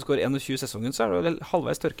vant til at du skårer 21 sesongen, så det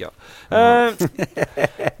halvveis tørke,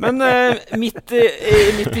 Men midt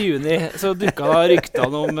I juni så dukket da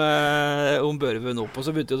ryktene om Børven opp, og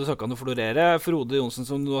så begynte jo sakkene å florere. Frode Jonsen,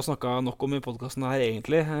 som du har snakket nok om I podcasten her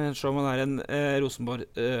egentlig, selv om han en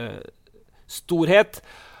Rosenborg-storhet,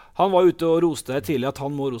 han var ute og roste deg tidlig at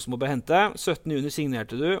han må Rosenborg behente. 17. juni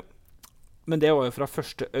signerte du, men det var jo fra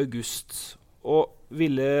 1. august. Og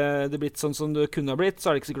ville det blitt sånn som det kunne ha blitt, så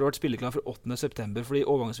det ikke sikkert vært spilleklar for 8. september, fordi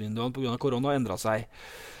overgangsvinduene på grunn av korona endret seg.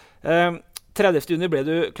 30. juni ble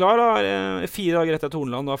du klar, 4 dager etter at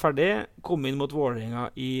Horneland var ferdig, kom inn mot Vålerenga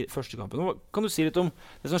I første kampen. Kan du si litt om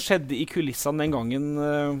det som skjedde I kulissene den gangen,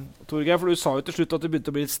 Torgeir? For du sa jo til slutt at du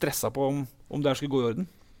begynte å bli litt stresset på om det skulle gå I orden.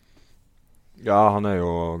 Ja, han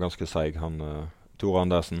jo ganske seig, han Tore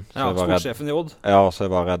Andersen. Ja, sportssjefen I Odd. Ja, så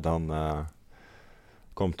jeg var redd han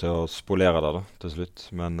kom til å spolere det da, til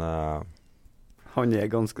slutt. Men han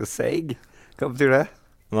ganske seig. Hva betyr det?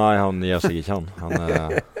 Nei, han gir seg ikke, han.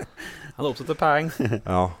 Han opptatt av peng.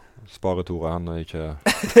 Ja, spare Tore, han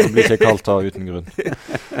blir ikke kalt da uten grunn.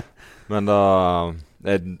 Men da,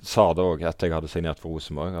 jeg sa det også etter jeg hadde signert for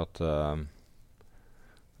Rosenborg, at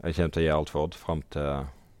jeg kommer til å gi alt for Odd frem til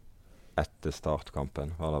etter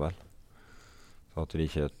startkampen, var det vel. Så at de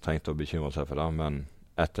ikke trengte å bekymre seg for det, men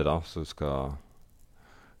etter det så skal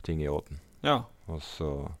ting I orden. Ja. Og så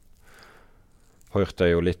hørte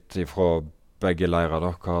jeg jo litt fra begge leirer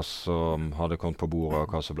da, hva som hadde kommet på bordet og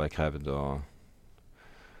hva som ble krevd. Og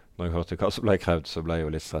når jeg hørte hva som ble krevd, så ble jeg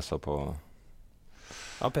jo litt stresset på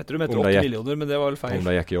Ja, Petter, du mente 8 millioner, men det var vel feil. Om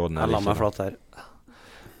det gikk I orden. Jeg la meg flatt her.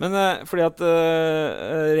 Men fordi at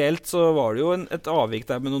reelt så var det jo et avvik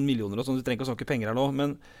der med noen millioner og sånn, du trenger ikke å snakke penger her nå,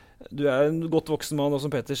 men du en godt voksen mann, og som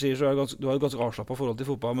Petter sier, så du har et ganske avslappet forhold til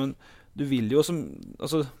fotball, men du vil jo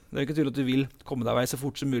altså, det ikke tydelig at du vil komme deg vei så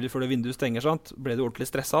fort som mulig før det vinduet stenger, sant? Ble du ordentlig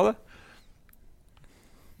stresset av det?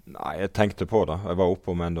 Nei, jeg tenkte på det. Jeg var oppe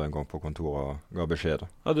om enda en gang på kontoret og ga beskjed.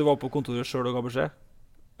 Ja, du var på kontoret selv og ga beskjed?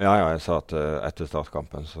 Ja, jeg sa at etter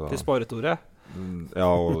startkampen så til Sparetore? Ja,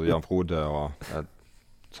 og Jan Frode, og jeg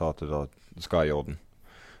sa at det skal I orden.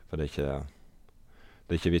 For det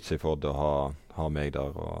ikke vits I for det å ha meg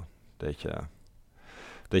der, og det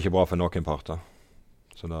ikke bra for noen parter.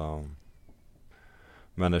 Så da,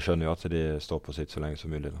 men jeg skjønner jo at de står på sitt så lenge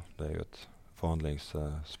som mulig. Da. Det jo et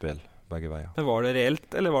forhandlingsspill begge veier. Men var det reelt,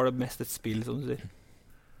 eller var det mest et spill, som du sier?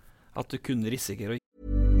 At du kunne risikere å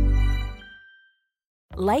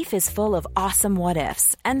Life is full of awesome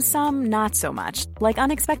what-ifs, and some not so much, like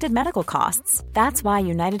unexpected medical costs. That's why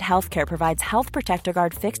United Healthcare provides Health Protector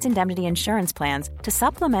Guard fixed indemnity insurance plans to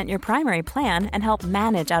supplement your primary plan and help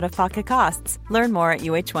manage out-of-pocket costs. Learn more at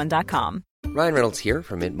uh1.com. Ryan Reynolds here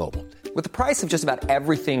from Mint Mobile. With the price of just about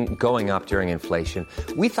everything going up during inflation,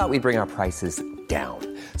 we thought we'd bring our prices down.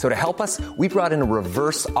 So to help us, we brought in a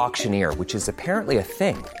reverse auctioneer, which is apparently a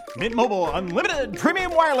thing. Mint Mobile Unlimited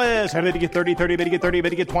Premium Wireless. How to get 30, 30, bit to get 30, bit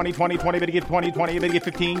to get 20, 20, 20, bit to get 20, 20, bit to get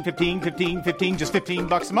 15, 15, 15, 15, just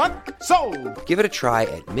 $15 a month? Sold! Give it a try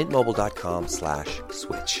at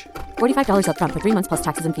mintmobile.com/switch. $45 up front for 3 months plus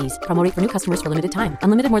taxes and fees. Promo rate for new customers for limited time.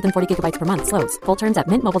 Unlimited more than 40 gigabytes per month. Slows full terms at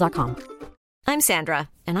mintmobile.com. I'm Sandra,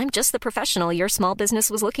 and I'm just the professional your small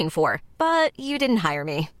business was looking for. But you didn't hire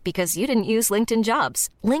me because you didn't use LinkedIn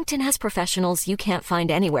Jobs. LinkedIn has professionals you can't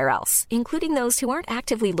find anywhere else, including those who aren't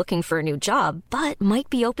actively looking for a new job, but might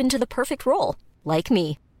be open to the perfect role, like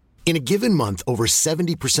me. In a given month, over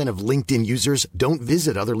 70% of LinkedIn users don't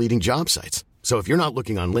visit other leading job sites. So if you're not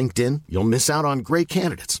looking on LinkedIn, you'll miss out on great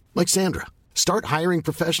candidates like Sandra. Start hiring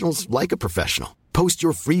professionals like a professional. Post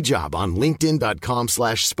your free job on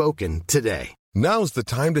linkedin.com/spoken today. Now's the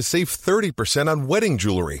time to save 30% on wedding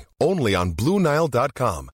jewelry, only on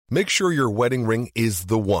BlueNile.com. Make sure your wedding ring is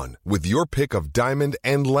the one with your pick of diamond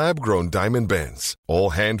and lab-grown diamond bands, all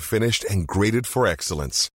hand-finished and graded for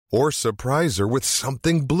excellence. Or surprise her with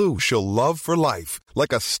something blue she'll love for life,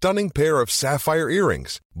 like a stunning pair of sapphire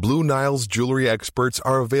earrings. Blue Nile's jewelry experts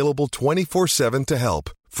are available 24/7 to help,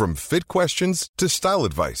 from fit questions to style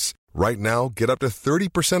advice. Right now, get up to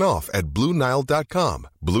 30% off at BlueNile.com.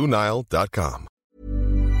 BlueNile.com.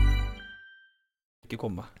 Ikke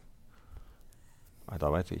komme. Nei, da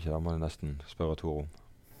vet jeg ikke. Da må jeg nesten spørre Tore om.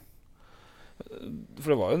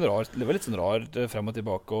 For det var litt sånn rar frem og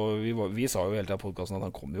tilbake, og vi sa jo hele tiden i podcasten at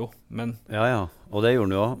han kom jo, men... Ja, og det gjorde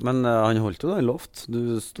han jo også. Men han holdt jo det loft. Du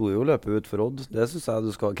sto jo og løpet ut for Odd. Det synes jeg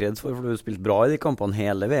du skal ha kreds for du spilte bra i de kampene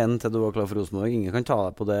hele veien til du var klar for Rosenborg. Ingen kan ta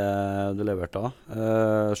deg på det du leverte da.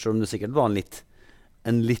 Selv om det sikkert var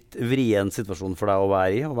en litt vrien situasjon for deg å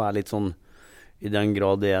være i, og være litt sånn, i den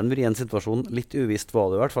grad det en vrien situasjon, litt uvisst var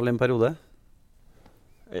det i hvert fall i en periode.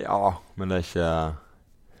 Ja, men det ikke...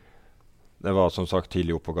 Det var som sagt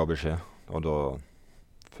tidlig opp og ga beskjed, og da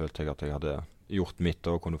følte jeg at jeg hadde gjort mitt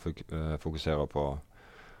og kunne fokusere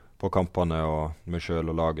på kampene og meg selv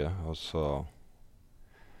og laget, og så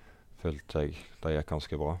følte jeg det gikk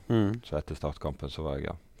ganske bra. Så etter startkampen så var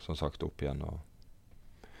jeg som sagt opp igjen og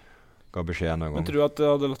ga beskjed en gang. Men tror du at det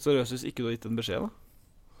hadde latt seg løse hvis ikke du hadde gitt en beskjed da?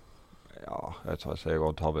 Ja, jeg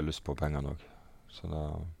har vel lyst på pengene også, så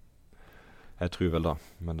jeg tror vel da,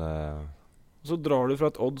 men det... Så drar du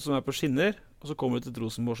fra et Odd som på skinner, og så kommer du til et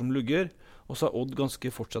Rosenborg som lugger, og så har Odd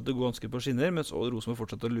fortsatt å gå ganske på skinner, mens Rosenborg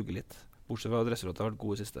fortsatt å lugge litt. Bortsett fra at Dresserud har vært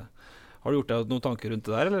gode i siste. Har du gjort deg noen tanker rundt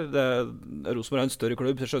det der, eller? Rosenborg en større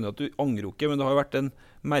klubb, jeg skjønner at du angrer ikke, men det har jo vært en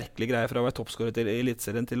merkelig greie fra å være toppskårer til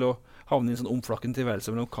Elitserien til å havne i en sånn omflakkende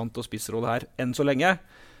tilværelse mellom kant- og spissrolle her, enn så lenge,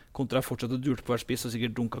 kontra fortsatt å durt på hver spiss og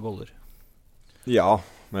sikkert dunka goller. Ja,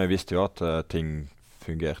 men jeg visste jo at ting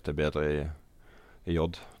fungerte bedre i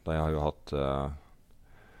Odd. De har jo hatt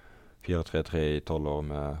 4-3-3 i 12 år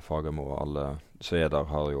med Fagermo, og alle som der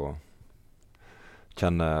har jo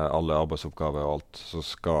kjenner alle arbeidsoppgaver og alt som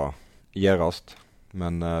skal gjøres,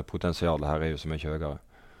 men potensialet her jo så mye høyere.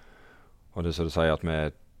 Og det så du sier at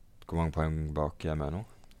hvor mange poeng bak med nå?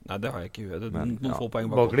 Nei, det har jeg ikke i huet. Noen få poeng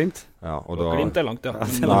bak. Bak Glimt? Ja, og Glimt langt, ja.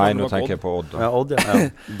 Nei, nå tenker jeg på Odd. Ja, Odd, ja.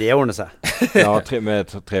 Det ordner seg. Ja, med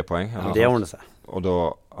 3 poeng. Ja, det ordner seg. Og da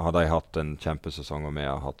har de hatt en kjempesesong, og vi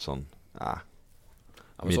har hatt sånn,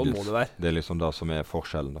 men sånn må det være. Det liksom det som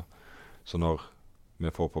forskjellen da. Så når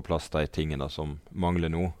vi får på plass de tingene som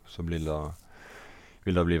mangler nå, så vil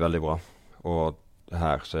det bli veldig bra. Og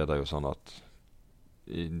her så det jo sånn at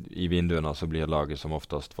i vinduene så blir laget som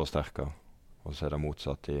oftest forsterket, og så det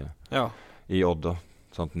motsatt i Odd da.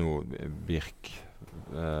 Sånn, nå Birk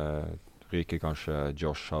ryker kanskje,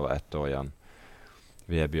 Josh har 1 år igjen.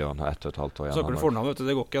 Vebjørn har 1,5 år igjen. Snakker du fornavn, vet du,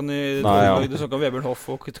 det går ikke igjen i Norge. Du snakker om Vebjørn Hoff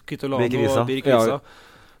og Kitolano og Birk Risa.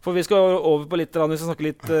 For vi skal over på litt, vi skal snakke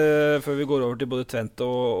litt før vi går over til både Tvent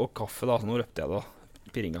og kaffe da. Nå røpte jeg da,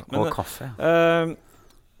 Piringa. Og kaffe,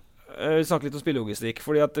 vi snakker litt om spillelogistikk,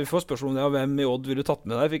 fordi at vi får spørsmål om det, hvem i Odd vil du tatt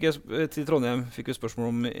med deg? Til Trondheim fikk vi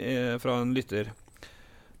spørsmål om fra en lytter.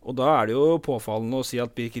 Og da det jo påfallende å si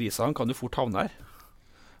at Birk Risa, han kan jo fort havne her.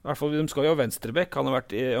 I hvert fall, de skal jo ha Venstrebekk. Han har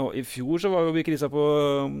vært i fjor så var jo Birk Risa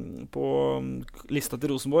på lista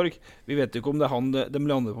til Rosenborg. Vi vet jo ikke om det han de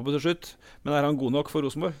lander på til slutt, men han god nok for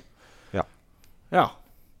Rosenborg? Ja. Ja.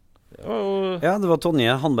 Ja, det var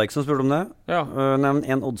Tonje Handberg som spurte om det. Ja. Nevn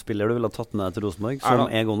en Odd-spiller du ville ha tatt med deg til Rosenborg, som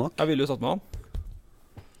god nok. Jeg ville jo tatt med han.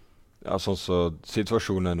 Ja, sånn så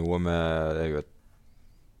situasjonen noe med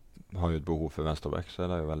har jo et behov for Venstrebekk, så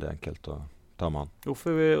det jo veldig enkelt å ta med han.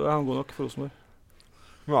 Hvorfor han god nok for Rosenborg?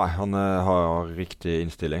 Nei, han har riktig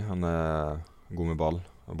innstilling. Han god med ball,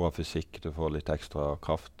 bra fysikk, du får litt ekstra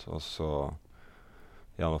kraft, og så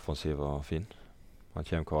han offensiv og fin. Han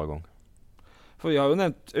kommer hver gang. For vi har jo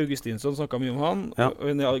nevnt Augustinsson, snakket mye om han, og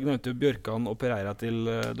vi nevnte jo Bjørkan og Pereira til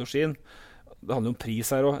Dorsin. Det handler jo om pris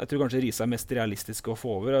her også. Jeg tror kanskje Risa mest realistisk å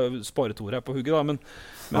få over. Spare Tore på hugget da, men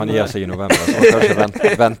han gir seg i november, så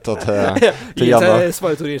kanskje venter til januar.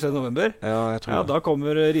 Spare Tore gir seg i november? Ja, jeg tror det. Da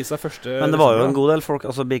kommer Risa første... Men det var jo en god del folk,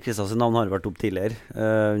 altså Birk Risas navn har vært opp tidligere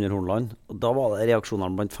under Hornland, og da var det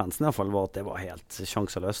reaksjonene blant fansen i hvert fall, var at det var helt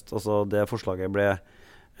sjanseløst. Altså det forslaget ble,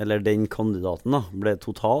 eller den kandidaten da, ble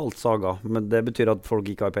totalt saga, men det betyr at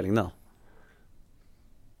folk ikke har peiling det da.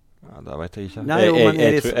 Ja, det vet jeg ikke. Nei,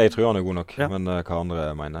 jeg tror han god nok, men hva andre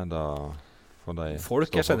mener, da får de...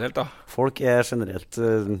 Folk generelt da. Folk generelt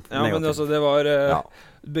negativt. Ja, men altså, det var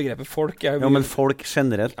begrepet folk ja, men folk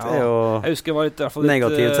generelt jo jeg husker det var litt, i hvert fall litt,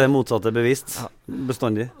 negativt til motsatte bevisst,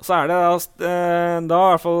 bestandig. Så det da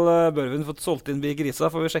i hvert fall Børven fått solgt inn Birk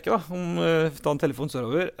Risa, får vi sjekke da, om ta en telefon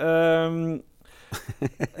sørover.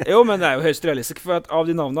 Jo, men det jo høyst realistisk, for at av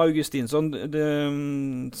de navnene Augustinsson,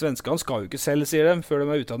 svenskene skal jo ikke selv, sier de, før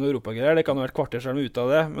de ute av noen europagreier. Det kan jo være kvarter siden de ute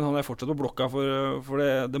av det, men han fortsatt på blokka, for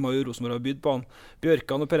det må jo Rosenborg ha bydd på han.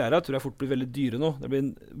 Bjørkan og Pereira tror jeg fort blir veldig dyre nå. Det blir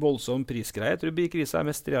en voldsom prisgreie. Jeg tror Birk Risa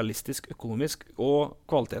mest realistisk, økonomisk, og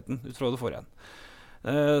kvaliteten, ut fra det får igjen.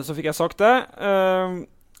 Så fikk jeg sagt det.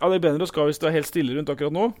 Alec Benro skal visst være helt stille rundt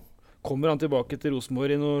akkurat nå. Kommer han tilbake til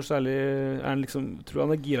Rosenborg i noe særlig, han liksom, tror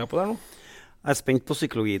han gira på det nå? Jeg spent på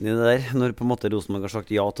psykologien i det der, når på en måte Rosenborg har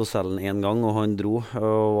sagt ja til å selge den en gang, og han dro.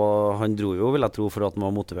 Og han dro jo, vil jeg tro, for at han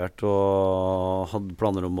var motivert og hadde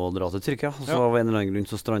planer om å dra til Tyrkia. Så av en eller annen grunn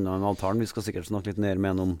så strandet han avtalen. Vi skal sikkert snakke litt mer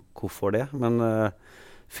med han om hvorfor det, men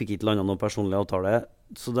fikk ikke landet noen personlig avtale.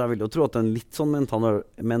 Så jeg vil jo tro at det er en litt sånn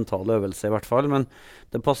mental øvelse i hvert fall, men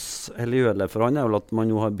det passer hele uhellet for han er vel at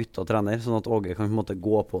man nå har byttet trener, sånn at Åge kan på en måte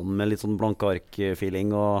gå på den med litt sånn blanke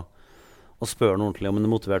ark-feeling og spør han ordentlig om han er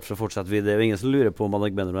motivert for å fortsette videre. Det er jo ingen som lurer på om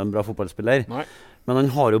Adegbenro er en bra fotballspiller. Nei. Men han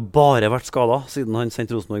har jo bare vært skadet siden han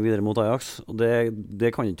sendte Rosenborg videre mot Ajax, og det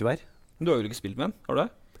kan ikke være. Du har jo ikke spilt med han, har du det?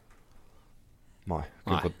 Nei,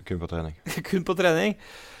 kun på trening. Kun på trening.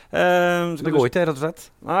 Det går ikke, rett og slett.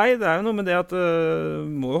 Nei, det er jo noe med det at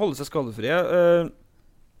må jo holde seg skadefrie.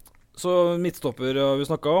 Så midtstopper har vi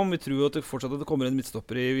snakket om. Vi tror at det fortsatt at det kommer en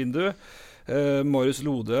midtstopper i vinduet. Marius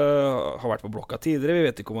Lode har vært på blokka tidligere. Vi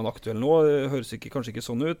vet ikke om han er aktuell nå. Det høres kanskje ikke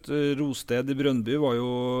sånn ut. Rosted i Brøndby var jo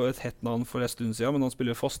et hett navn for en stund siden, men han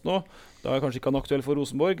spiller fast nå. Da er kanskje ikke han aktuell for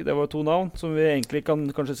Rosenborg. Det var 2 navn som vi egentlig kan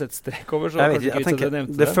kanskje sette strek over. Så jeg tenker,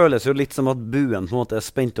 det føles jo litt som at buen på en måte er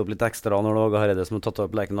spent opp litt ekstra når det var Hareide som har tatt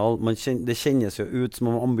opp Lerkendal. Det kjennes jo ut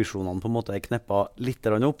som om ambisjonene på en måte er kneppa litt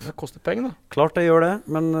opp. Det koster penger da. Klart det gjør det,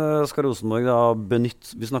 men skal Rosenborg da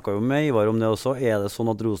benytte, vi snakket jo med Ivar om det også, er det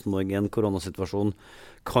sånn at Rosenborg i en koronasituasjon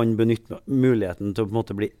kan benytte muligheten til å på en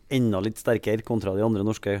måte bli enda litt sterkere kontra de andre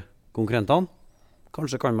norske konkurrentene?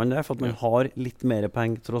 Kanskje kan man det, for at man har litt mer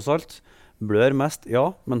penger tross alt. Blør mest,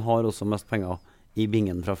 ja, men har også mest penger i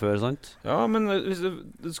bingen fra før, sant? Ja, men hvis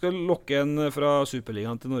du skal lokke en fra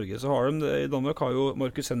Superligaen til Norge, så har de det. I Danmark har jo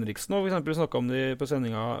Markus Henriksen, og for eksempel snakket om det på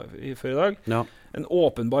sendingen før i dag. Ja. En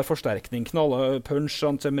åpenbar forsterkning, knalla punch,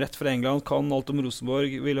 han kommer rett fra England, kan alt om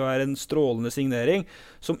Rosenborg, vil være en strålende signering,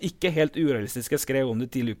 som ikke helt urealistisk jeg skrev om det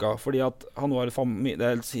tidlig uka, fordi at han var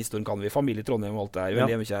historien kan vi, familie i Trondheim og alt det her,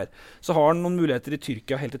 veldig hjemmekjær. Så har han noen muligheter i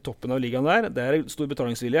Tyrkia helt til toppen av ligaen der, det er stor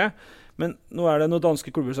betalingsvilje, men nå er det noen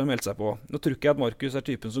danske klubber som har meldt seg på. Nå tror ikke jeg at Markus er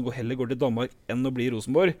typen som heller går til Danmark enn å bli i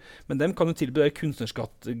Rosenborg, men dem kan jo tilby det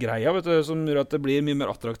kunstnerskattgreia, vet du, som gjør at det blir mye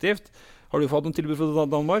mer attraktivt. Har du fått noen tilbud fra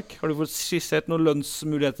Danmark? Har du fått skissert noen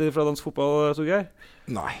lønnsmuligheter fra dansk fotball, Torgeir?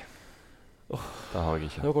 Nei, det har jeg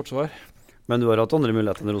ikke. Det var kort svar. Men du har hatt andre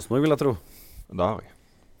muligheter enn Rosenborg, vil jeg tro. Det har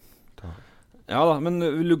jeg. Ja da, men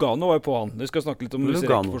Lugano var jo på han. Vi skal snakke litt om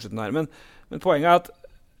Lugano på slutten her. Men poenget er at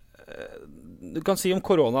du kan si om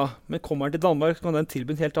korona, men kommer han til Danmark, så kan den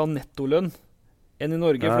tilby en helt annen nettolønn enn i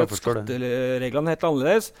Norge, for at skattereglene er helt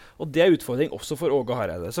annerledes, og det er utfordring også for Åge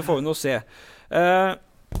Hareide. Så får vi nå se. Jeg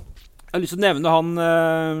har lyst til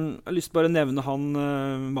å nevne han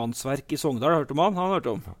Mannsverk i Sogndal. Har du hørt om han? Han har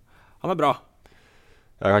hørt om. Han er bra.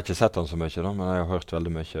 Jeg har ikke sett han så mye da, men jeg har hørt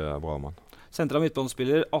veldig mye bra om han. Sentral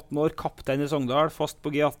midtbanespiller, 18 år, kaptein i Sogndal, fast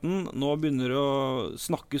på G18. Nå begynner det å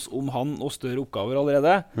snakkes om han og større oppgaver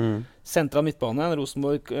allerede. Sentral midtbane,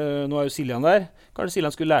 Rosenborg, nå er jo Siljan der. Kanskje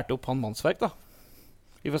Siljan skulle lært opp han Mannsverk da.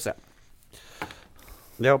 Vi får se.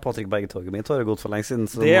 Ja, Patrick Bergetoget mitt har gått for lenge siden.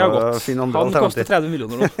 Så det har gått. Han koster 30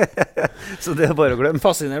 millioner nå. Så det er bare å glemme.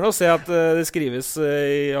 Fascinerende å se at det skrives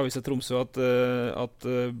i Avisa Tromsø at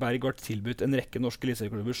Berg var tilbudt en rekke norske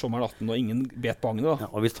eliteserieklubber sommeren 18, og ingen bet på agnet da.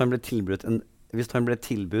 Ja, og hvis han ble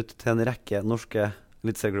tilbudt til en rekke norske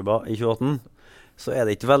eliteserieklubber i 2018, så er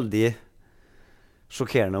det ikke veldig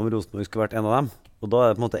sjokkerende om Rosenborg skulle vært en av dem. Og da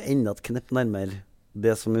er det på en måte enda et knepp nærmere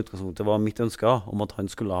det som i utgangspunktet var mitt ønske om at han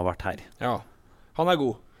skulle ha vært her. Ja. Han er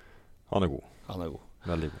god. Han er god.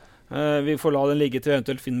 Veldig god. Vi får la den ligge til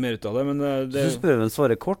eventuelt finne mer ut av det, men det... Så spør vi en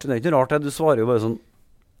svare kort. Det er ikke rart det. Du svarer jo bare sånn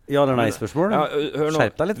ja eller nei-spørsmål. Ja, hør nå.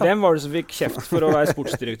 Skjerp deg litt da. Hvem var det som fikk kjeft for å være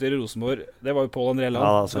sportsdirektør i Rosenborg? Det var jo Pål André Land. Ja,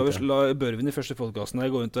 så la Børven i første podcasten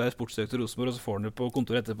her gå rundt og være sportsdirektør i Rosenborg, og så får han det på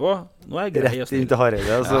kontoret etterpå. Nå er jeg grei. Rett inn til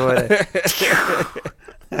Hareide, så bare...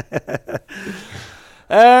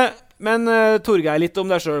 Men Torgeir, litt om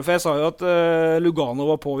deg selv, for jeg sa jo at Lugano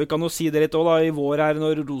var på. Vi kan jo si det litt også da, i vår her,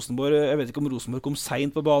 når Rosenborg, jeg vet ikke om Rosenborg kom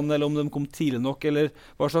sent på banen, eller om de kom tidlig nok, eller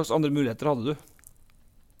hva slags andre muligheter hadde du?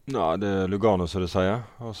 Nei, det er Lugano, som du sier,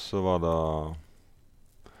 og så var det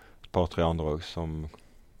et par-tre andre også, som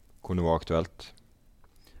kunne være aktuelt.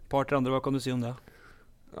 Par-tre andre, hva kan du si om det?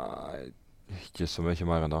 Nei, ikke så mye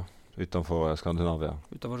mer enn det. Utenfor Skandinavia.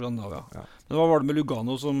 Utenfor Skandinavia. Ja. Men hva var det med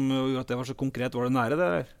Lugano som gjorde at det var så konkret? Var det nære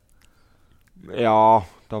det der? Ja,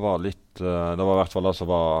 det var litt det var i hvert fall det som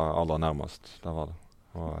var aller nærmest. Det var det.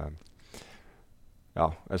 Og, ja,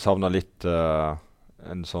 jeg savnet litt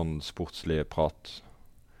en sånn sportslig prat.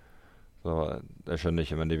 Så, jeg skjønner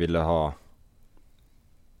ikke, men de ville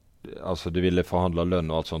de ville forhandle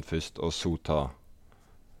lønn og alt sånt først, og så ta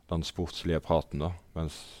den sportslige praten da,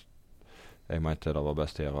 mens jeg mente det var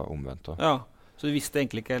best å gjøre omvendt da. Ja, Så du visste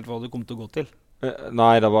egentlig ikke helt hva du kom til å gå til?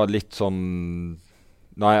 Nei, det var litt sånn...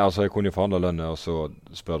 Nei, altså jeg kunne jo forhandle lønnet, og så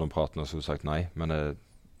spør de om praten, og så sagt nei. Men jeg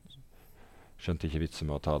skjønte ikke vitsen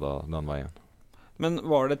med å ta det den veien. Men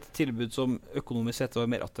var det et tilbud som økonomisk sett var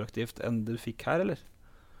mer attraktivt enn du fikk her, eller?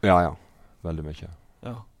 Ja. Veldig mye.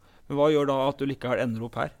 Ja. Men hva gjør da at du likevel ender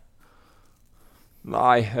opp her?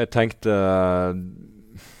 Nei, jeg tenkte...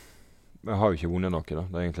 Jeg har jo ikke vunnet noe da.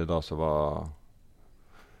 Det er egentlig det som var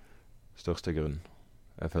største grunnen.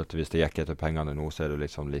 Jeg følte hvis det gikk etter pengene nå, så er du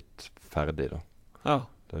liksom litt ferdig da. Ja.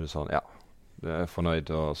 Da er du sånn, ja, du er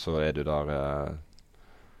fornøyd, og så er du der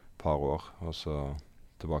par år, og så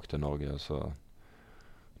tilbake til Norge, og så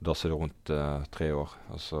dasser du rundt 3 år,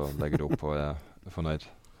 og så legger du opp og er fornøyd.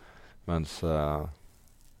 Mens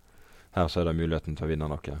her så er det muligheten til å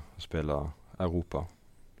vinne noe, og spille Europa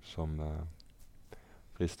som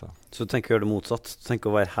frister. Så du tenker å gjøre det motsatt? Du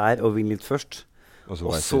tenker å være her og vinne litt først, og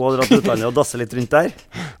så dra til utlandet og dasse litt rundt der?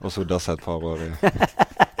 Og så dasse et par år i.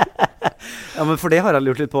 Ja, men for det har jeg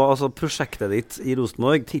lurt litt på. Altså prosjektet ditt i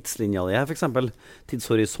Rosenborg, tidslinja di her for eksempel,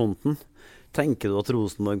 tidshorisonten. Tenker du at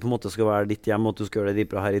Rosenborg på en måte skal være ditt hjem, og at du skal gjøre det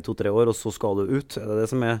bra her i 2-3 år, og så skal du ut? Er det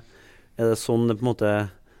det sånn det på en måte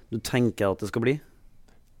du tenker at det skal bli?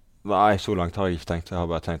 Nei, så langt har jeg ikke tenkt. Jeg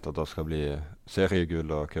har bare tenkt at det skal bli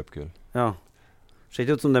seriegull og cupgull. Ja. Ser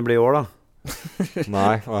ikke ut som det blir i år da.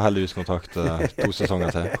 Nei, og heldigvis kontrakt 2 sesonger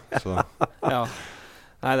til. Så. Ja.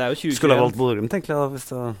 Nei, det er jo 2021. Skulle ha valgt Bodø, tenker jeg da, hvis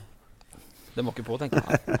det... Det må ikke på, tenker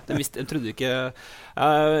jeg. Jeg trodde ikke...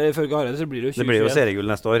 Ifølge Hareide så blir det jo 2021. Det blir jo seriegull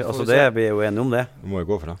neste år. Altså det, vi er jo enige om det. Vi må jo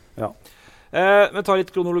gå for det. Ja. Men ta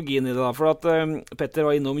litt kronologien i det da, for at Petter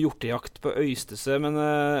var innom hjortejakt på Øystese, men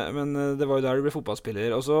det var jo der du ble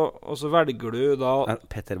fotballspiller, og så velger du da...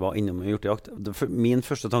 Petter var innom hjortejakt. Min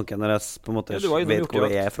første tanke når jeg på en måte vet hvor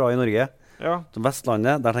jeg er fra i Norge, så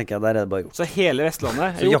Vestlandet, der tenker jeg, der er det bare hjort. Så hele Vestlandet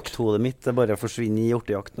er hjort? Så jakthodet mitt er bare forsvinner i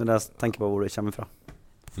hjortejakt når jeg tenker på hvor det kommer fra.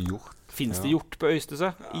 Hjort? Finnes det hjort på Øystese?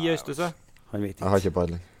 I Øystese? Han vet ikke. Jeg har ikke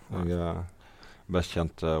peiling. Jeg er best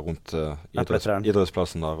kjent rundt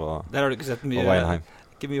idrettsplassen der og der har du ikke sett mye, veien hjem.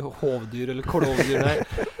 Ikke mye hovdyr eller kålhovdyr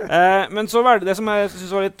der. Men så velger det som jeg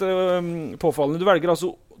synes var litt påfallende. Du velger altså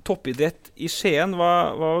toppidrett i Skien. Hva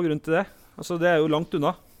var grunnen til det? Altså det er jo langt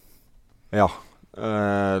unna. Ja,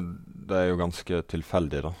 det er jo ganske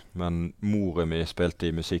tilfeldig da. Men moren min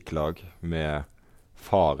spilte i musikklag med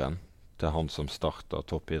faren til han som startet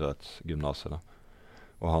toppidrettsgymnaset da.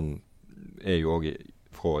 Og han er jo også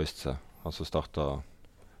fra Øystse, han som startet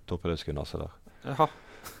toppidrettsgymnaset der. Jaha.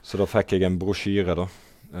 Så da fikk jeg en brosjyre da,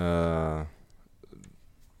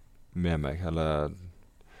 med meg, eller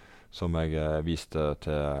som jeg viste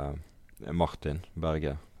til Martin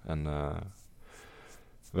Berge, en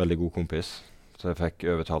veldig god kompis. Så jeg fikk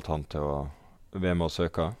overtalt han til å være med å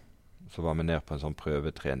søke. Så var vi ned på en sånn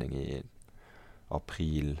prøvetrening i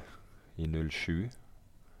april i 07.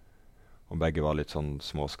 Og begge var litt sånn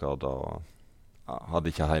småskader og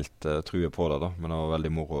hadde ikke helt true på det da, men det var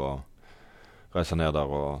veldig moro å reise ned der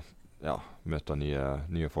og møte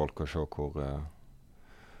nye folk og se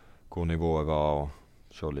hvor nivået var, og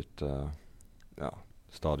se litt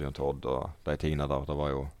stadion til Odd og de tingene der. Det var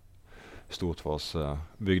jo stort for oss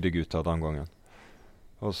bygdegutter den gangen.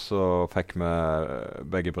 Og så fikk vi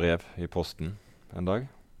begge brev i posten en dag.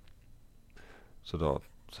 Så da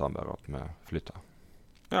sa han bare at vi flyttet.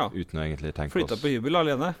 Ja. Uten å egentlig tenke flyttet på hybel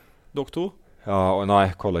alene? Dere to? Ja, og nei,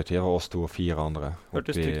 kollektiv var oss 2 og 4 andre.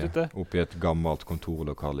 Hørtes trygt ut det. Oppi et gammelt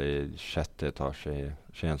kontorlokale i 6. etasje i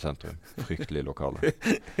Skien sentrum. Fryktelig lokale.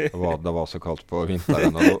 Det var så kaldt på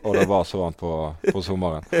vinteren, og det var så varmt på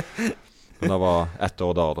sommeren. Men det var 1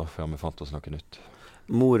 år der da, før vi fant oss noe nytt.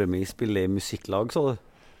 Moren min spiller i musikklag, sa du?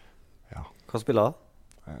 Ja. Hva spiller hun?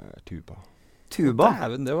 Tuba. Tuba?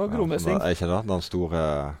 Dæven, det var gromessing. Er ikke det? Den store...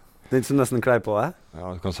 Den som nesten kler på deg?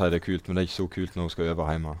 Ja, du kan si det er kult, men det er ikke så kult når du skal øve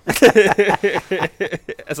hjemme.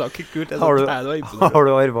 Jeg sa ikke kult, jeg sa det var imponerende. Har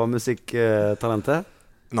du arvet musikktalentet?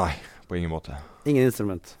 Nei, på ingen måte. Ingen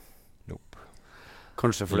instrument? Nope.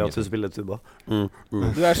 Kanskje fordi at du spiller tuba?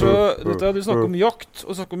 Du er så... Du snakker om jakt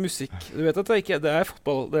og snakker om musikk. Du vet at det er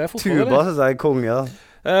fotball, tuba synes jeg er konge,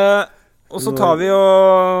 da. Og så tar vi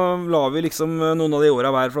og lar vi liksom noen av de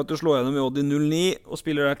årene være for at du slår gjennom i Odd i 09 og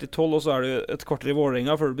spiller der til 12, og så er du et kvarter i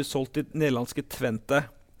Vålerenga før du blir solgt til nederlandske Twente.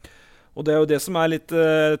 Og det er jo det som er litt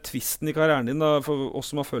tvisten i karrieren din da, for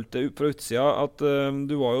oss som har følt det fra utsida, at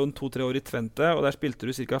du var jo 2-3 år i Twente, og der spilte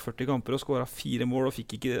du ca. 40 kamper og skåret 4 mål, og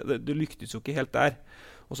du lyktes jo ikke helt der.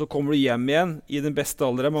 Og så kommer du hjem igjen i den beste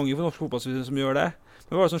alder. Det er mange norske fotballspillere som gjør det.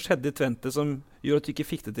 Men hva var det som skjedde i Twente som gjør at du ikke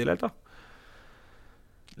fikk det til helt da?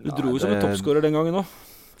 Du dro jo som en toppskårer den gangen også,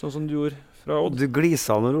 sånn som du gjorde fra Odd. Du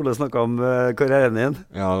gliser når Ole snakket om karrieren din.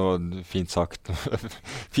 Ja, det var fint sagt.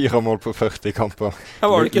 4 mål på 40 kamper. Ja,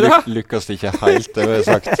 var det ikke det? Lykkes ikke helt, det har jeg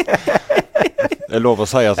sagt. Det er lov å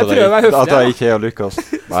si at jeg ikke har lykkes.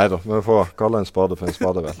 Neida, vi får kalle en spade for en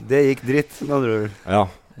spade, vel. Det gikk dritt, med andre ord. Ja,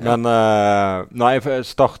 men nei,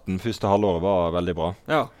 starten, første halvåret var veldig bra.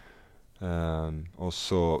 Ja. Og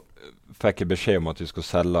så fikk jeg beskjed om at vi skulle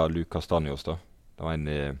selge Lucas Stanios da. Det var en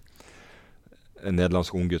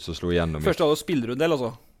nederlandsk unggutt som slo igjennom. Først hadde du spillerudel,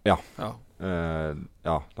 altså? Ja.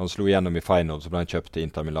 Ja, han slo igjennom i Feyenoord, så ble han kjøpt til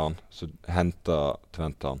Inter Milan. Så hentet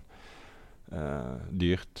Twente han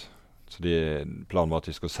dyrt. Så planen var at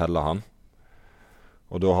de skulle selge han.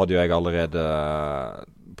 Og da hadde jo jeg allerede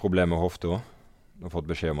problemer med hofta. Jeg har fått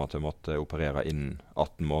beskjed om at jeg måtte operere innen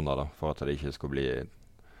 18 måneder for at det ikke skulle bli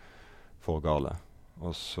for gale.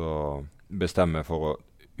 Og så bestemmer jeg for å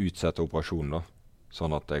utsette operasjonen da.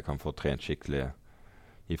 Sånn at jeg kan få trent skikkelig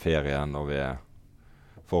i ferien og vi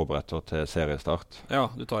forberedt til seriestart. Ja,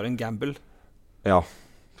 du tar en gamble. Ja,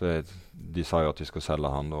 de sa jo at de skulle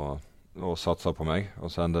selge han og satsa på meg. Og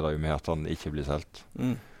så ender det jo med at han ikke blir solgt.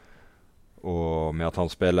 Og med at han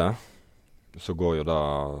spiller, så går jo da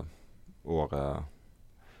året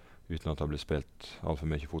uten at det blir spilt alt for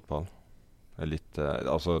mye fotball.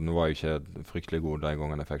 Altså, nå var jeg ikke fryktelig god de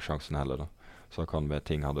gangene jeg fikk sjansen heller da. Så kan det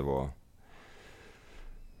ting hadde vært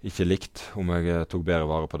ikke likt om jeg tok bedre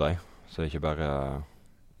vare på deg. Så det er ikke bare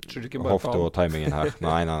hofte og timingen her.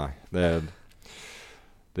 Nei.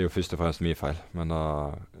 Det er jo først og fremst min feil. Men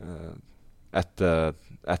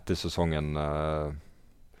etter sesongen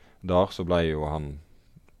der så ble jo han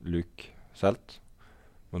Luke selt.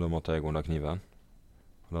 Men da måtte jeg under kniven.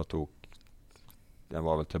 Og da jeg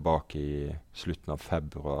var vel tilbake i slutten av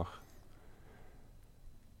februar.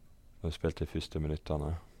 Da spilte jeg første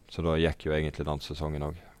minuttene. Så da gikk jo egentlig den sesongen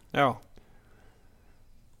også. Ja.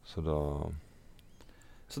 Så da...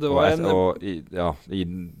 Så det var i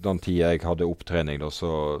den tiden jeg hadde opptrening da,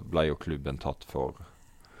 så ble jo klubben tatt for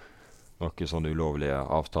noen sånne ulovlige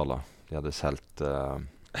avtaler. De hadde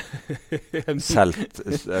solgt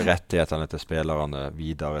rettighetene til spillerne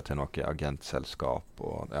videre til noe agentselskap.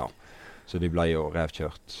 Og, ja. Så de ble jo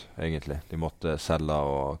revkjørt, egentlig. De måtte selge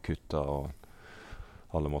og kutte, og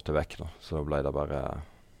alle måtte vekk da. Så da ble det bare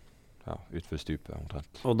utfor stupet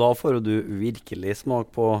omtrent. Og da får du virkelig smak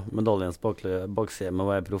på medaljens bakside med å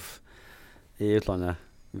være proff i utlandet.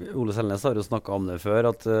 Ole Selnes har jo snakket om det før,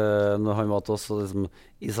 at når han var til oss liksom,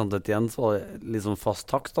 i Saint-Étienne, så var det liksom fast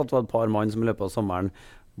takst at det var et par mann som i løpet av sommeren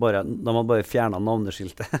de hadde bare fjernet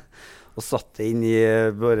navneskiltet og satt det inn i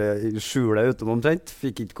bare skjulet utom omtrent.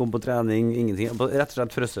 Fikk ikke komme på trening, ingenting. Rett og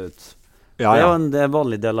slett frøsse ut. Ja. Det er jo en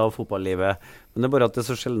vanlig del av fotballivet. Men det er bare at det er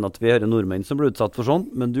så sjelden at vi hører nordmenn som blir utsatt for sånn.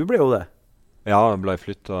 Men du ble jo det. Ja, jeg ble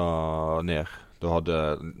flyttet ned.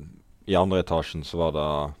 I andre etasjen så var det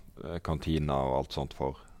kantina og alt sånt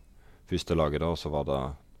for første laget da. Og så var det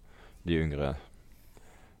de yngre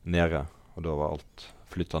nede. Og da var alt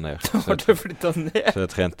flyttet ned. Så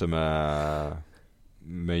jeg trente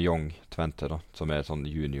med Young Twente da. Som er et sånn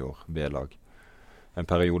junior B-lag. En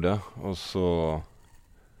periode. Og så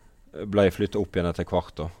ble jeg flyttet opp igjen etter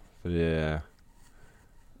kvart da. Fordi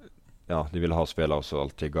de ville ha spillere som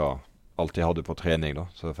alltid hadde på trening da.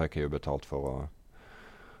 Så fikk jeg jo betalt for å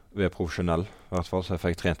være profesjonell i hvert fall. Så jeg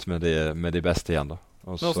fikk trent med de beste igjen da.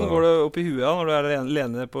 Men hvordan går det opp i huet når du er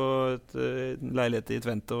alene på et leilighet i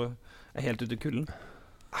Twente og er helt ute i kulden?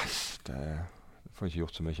 Det får ikke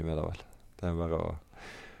gjort så mye med det vel. Det er bare å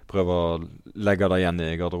prøve å legge det igjen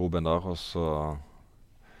i garderoben der, og så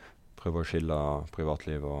prøve å skille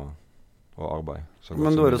privatliv og arbeid.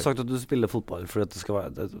 Men du har jo sagt at du spiller fotball fordi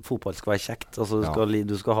at fotball skal være kjekt. Altså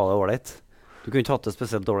du skal ha det ålreit. Du kunne ikke hatt det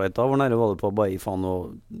spesielt ålreit da. Hvor nære var du på bare gi faen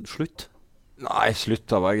og slutt? Nei,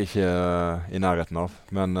 slutta var jeg ikke i nærheten av.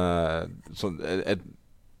 Men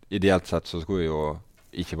ideelt sett så skulle jeg jo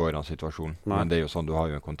ikke være i den situasjonen. Nei. Men det er jo sånn, du har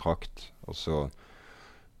jo en kontrakt, og så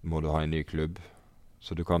må du ha en ny klubb.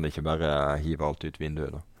 Så du kan ikke bare hive alt ut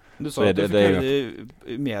vinduet da. Du sa at du fikk høre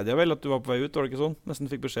i media vel at du var på vei ut, var det ikke sånn? Nesten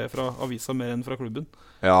fikk beskjed fra avisa mer enn fra klubben.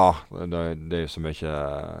 Ja, det er jo så mye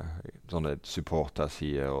sånne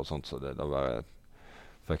supporter-sider og sånt, så det bare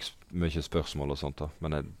fikk mye spørsmål og sånt da.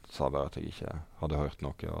 Men jeg sa bare at jeg ikke hadde hørt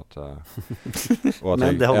noe,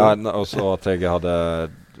 og så at jeg hadde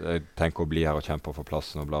tenkt å bli her og kjempe for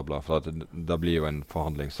plassen og bla bla, for det blir jo en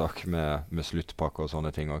forhandlingssak med sluttpakke og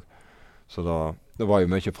sånne ting også. Så det var jo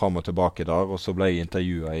mye frem og tilbake der, og så ble jeg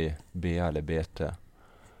intervjuet i BA eller BT.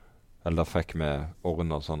 Eller da fikk vi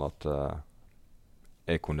ordnet sånn at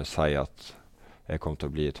jeg kunne si at jeg kom til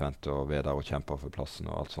å bli i Twente og være der og kjempe for plassen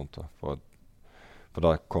og alt sånt da. For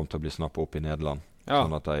det kom til å bli snappet opp i Nederland. Ja.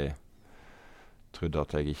 Sånn at trodde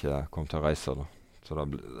at jeg ikke kom til å reise da. Så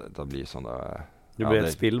det blir sånn der... Det blir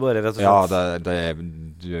et spill bare, rett og slett? Ja,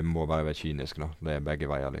 du må bare være kynisk da. Det begge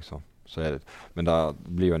veier, liksom. Men det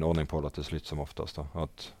blir jo en ordning på det til slutt som oftest da.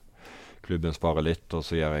 At klubben sparer litt, og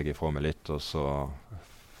så gjør jeg ifra meg litt, og så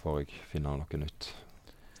får jeg finne noe nytt.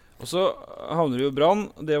 Og så havner du jo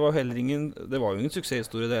Brann. Det var jo ingen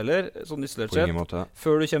suksesshistorie det heller, sånn isolert sett. På ingen måte.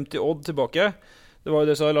 Før du kommer til Odd tilbake. Det var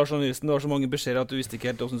jo det sa Lars Arne Nilsen, det var så mange beskjeder at du visste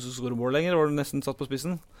ikke helt hvordan du skulle skåre mål lenger. Var du nesten satt på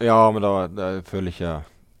spissen? Ja, men jeg føler ikke...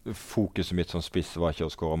 Fokuset mitt som spiss var ikke å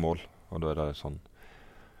skåre mål, og da er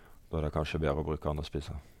det kanskje bedre å bruke andre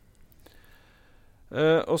spisser.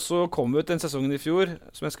 Og så kom vi ut den sesongen i fjor,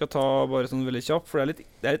 som jeg skal ta bare sånn veldig kjapt, for det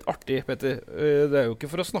er litt artig, Petter. Det er jo ikke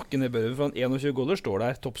for å snakke ned Børven, for han 21 goller står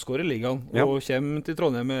der, toppskårer i ligaen, og kommer til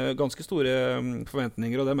Trondheim med ganske store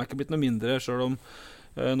forventninger, og det er ikke blitt noe mindre, selv om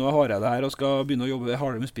nå er Hareide her og skal begynne å jobbe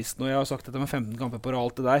hardere med spissen, og jeg har sagt at det var 15 kamper på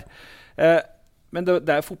alt det der. Men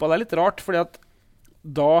fotball er litt rart, fordi at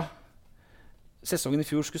da sesongen i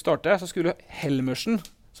fjor skulle starte, så skulle Helmersen,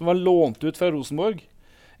 som var lånt ut fra Rosenborg,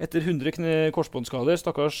 etter 100 korsbåndskader,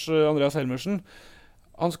 stakkars Andreas Helmersen,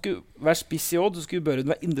 han skulle være spiss i Odd, så skulle Børven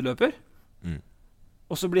være inderløper.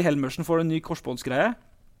 Og så blir Helmersen får en ny korsbåndsgreie,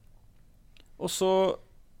 og så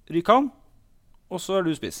ryker han, og så er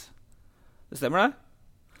du spiss. Det stemmer det?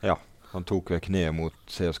 Ja, han tok kneet mot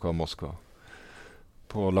CSKA Moskva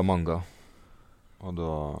på La Manga, og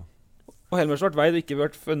da... Og Helmersen har vært veid og ikke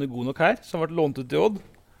vært funnet god nok her, så han har vært lånt ut til Odd.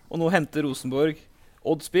 Og nå henter Rosenborg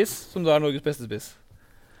Odd spiss, som da er Norges beste spiss.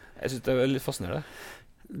 Jeg synes det er litt fascinerende.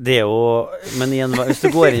 Det er jo, men hvis du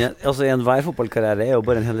går inn, altså i enhver fotballkarriere er jo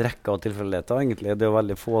bare en hel rekke av tilfeldigheter egentlig. Det er jo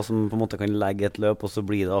veldig få som på en måte kan legge et løp, og så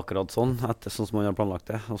blir det akkurat sånn, sånn som man har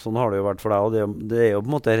planlagt det. Og sånn har det jo vært for deg, og det er jo på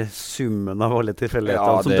en måte summen av alle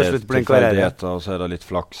tilfeldigheter som til slutt blir en karriere. Ja, og så er det litt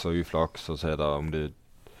flaks og uflaks, og så er det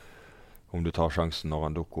om du tar sjansen når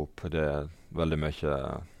han dukker opp. Det er veldig mye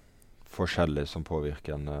forskjellig som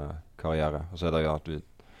påvirker en karriere. Og så er det jo at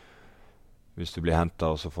hvis du blir hentet,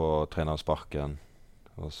 og så får treneren sparken,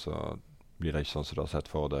 og så blir det ikke sånn som du har sett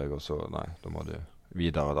for deg, og så, nei, da må du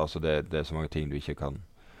videre. Da. Så det er så mange ting du ikke kan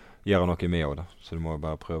gjøre noe med av det. Så du må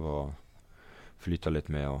bare prøve å flyte litt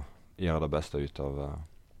med og gjøre det beste ut av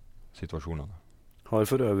situasjonene. Har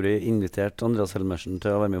for øvrig invitert Andreas Helmersen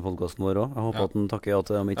til å være med i podcasten vår også. Jeg håper at han takker ja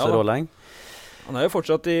til dem ikke så rålenge. Han er jo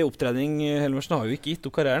fortsatt i opptrening. Helmersen har jo ikke gitt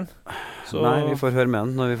opp karrieren. Så nei, vi får høre med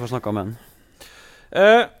han når vi får snakket med han.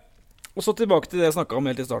 Og så tilbake til det jeg snakket om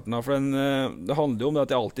helt i starten av, for det handler jo om det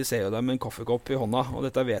at jeg alltid ser jo deg med en kaffekopp i hånda, og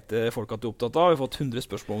dette vet folk at du er opptatt av. Vi har fått 100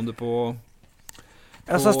 spørsmål om det på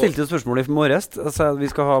jeg stilte et spørsmål i morges.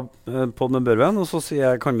 Vi skal ha podd med Børven, og så sier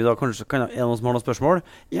jeg, kan en av oss som har noen spørsmål,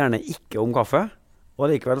 gjerne ikke om kaffe. Og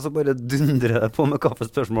likevel så bare dundrer det på med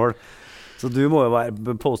kaffespørsmål. Så du må jo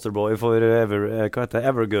være posterboy for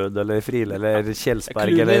Evergood, eller Friele, eller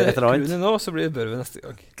Kjelsberg, eller et eller annet. Clooney nå, så blir det Børven neste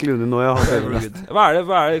gang. Clooney nå, ja. Evergood. Hva er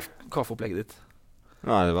det kaffeopplegget ditt?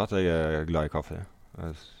 Nei, det var at jeg er glad i kaffe.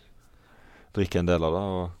 Jeg drikker en del av det,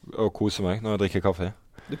 og koser meg når jeg drikker kaffe.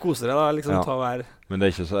 Du koser deg da, liksom ta hver... Men det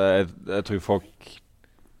er ikke så... Jeg tror folk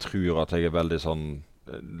tror at jeg er veldig sånn...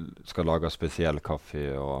 Skal lage spesiell kaffe,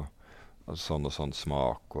 og sånn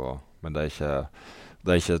smak, men det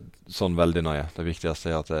er ikke sånn veldig nøye. Det viktigste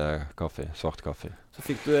er at det er kaffe, svart kaffe. Så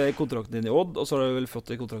fikk du kontrakten din i Odd, og så har du vel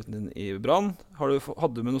fått kontrakten din i Brann.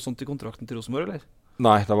 Hadde du med noe sånt i kontrakten til Rosenborg, eller?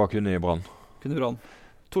 Nei, det var kun i Brann. Kun i Brann.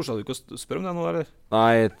 Torsa du ikke å spørre om det nå, eller?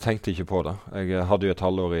 Nei, jeg tenkte ikke på det. Jeg hadde jo et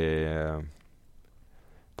halvår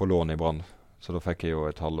på lån i Brann, så da fikk jeg jo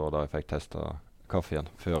et halvår der jeg fikk testet kaffe igjen,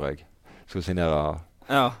 før jeg skulle signere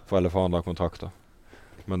for eller forhandle kontrakter.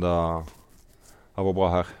 Men det har vært bra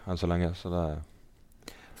her enn så lenge, så det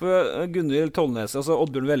For Gunhild Tollnes, altså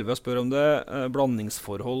Oddbjørn Velve spør om det,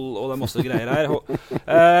 blandingsforhold, og det er masse greier her.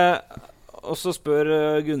 Og så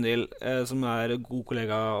spør Gunhild, som er god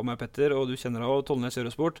kollega av meg, Petter, og du kjenner av Tollnes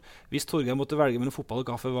Eurosport, hvis Torgeir måtte velge mellom fotball og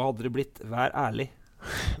kaffe, hva hadde det blitt? Vær ærlig.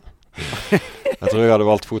 Jeg tror jeg hadde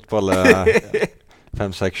valgt fotball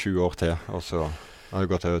 5, 6, 7 år til, og så hadde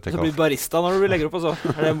jeg gått over til kaffe. Så blir barista når du legger opp, altså?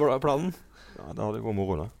 Er det planen? Ja, det hadde vært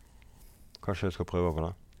moro, da. Kanskje jeg skal prøve på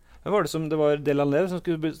det. Men var det var Delanleve som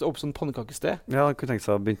skulle opp sånn pannekakested? Ja, jeg kunne tenkt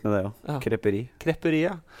seg å begynne med det, ja. Kreperi. Kreperi,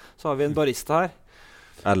 ja. Så har vi en barista her.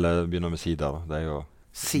 Eller begynner med sider, da. Det er jo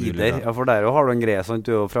sider? Ja, for der har du en greie, sånn,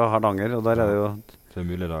 du er jo fra Hardanger, og der er det jo... Det er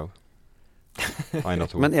mulig det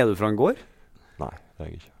også. Men er du fra en gård? Nei, det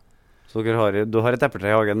er jeg ikke. Så du har et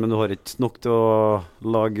epletre i hagen, men du har ikke nok til å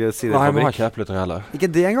lage siderfabrikk? Nei, vi har ikke epletre heller.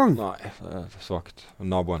 Ikke det engang? Nei, det er svagt.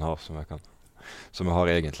 Naboen har som jeg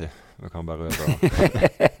har egentlig. Vi kan bare øve.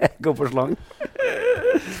 Gå på slang.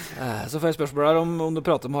 Så får jeg spørsmål her om du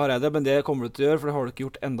prater om Hareide, men det kommer du til å gjøre, for det har du ikke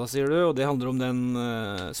gjort enda, sier du, og det handler om den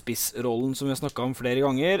spissrollen som vi har snakket om flere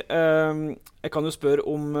ganger. Jeg kan jo spørre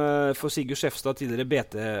om, for Sigurd Skjefstad, tidligere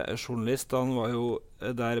BT-journalist, han var jo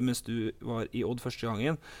der mens du var i Odd første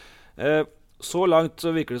gangen. Så langt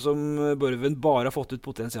så virker det som Børven bare har fått ut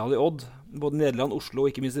potensial i Odd. Både Nederland, Oslo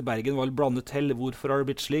og ikke minst i Bergen var blandet til. Hvorfor har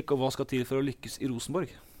det blitt slik, og hva skal til for å lykkes i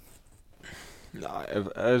Rosenborg? Nei,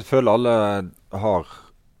 jeg føler alle har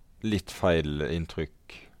litt feil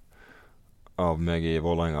inntrykk av meg i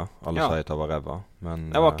Vålerenga. Alle sier at jeg var ræva.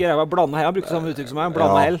 Jeg var ikke ræva, blanda hell. Han brukte samme uttrykk som meg,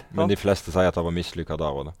 blanda hell. Men de fleste sier at jeg var mislykket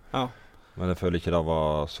der og det. Ja. Men jeg føler ikke det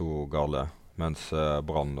var så gale. Mens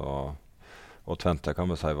Brann og Twente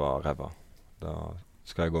kan vi si var ræva. Det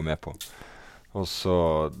skal jeg gå med på. Og så,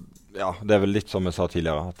 det er vel litt som jeg sa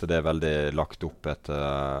tidligere, at det er veldig lagt opp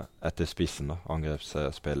etter spissen, da.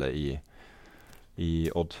 Angrepsspillet i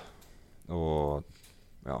Odd. Og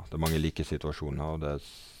det er mange like situasjoner, og det er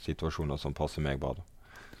situasjoner som passer meg bra. Da.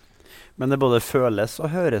 Men det både føles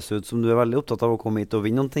og høres ut som du er veldig opptatt av å komme hit og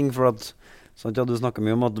vinne noen ting, for at, du snakker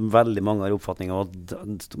mye om at veldig mange har oppfatning av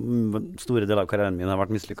at store deler av karrieren min har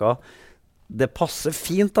vært mislykket. Det passer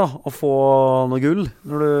fint da, å få noe gull.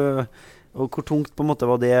 Og hvor tungt på en måte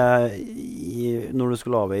var det når du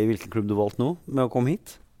skulle avveie i hvilken klubb du valgte nå, med å komme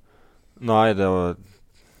hit? Nei,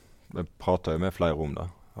 jeg prater jo med flere om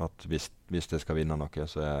det. At hvis jeg skal vinne noe,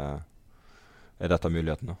 så er dette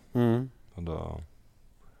muligheten. Og da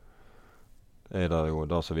er det jo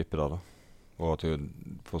det som vipper der. Og at du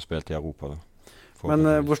får spilt i Europa. Da. Men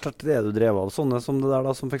hvor sterkt er du drevet av sånne som det der,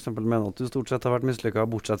 da, som for eksempel mener at du stort sett har vært mislykket,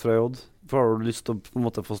 bortsett fra Odd? Har du lyst til å på en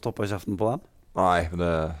måte få stoppet kjeften på dem? Nei,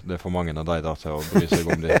 det er for mange av de der til å bry seg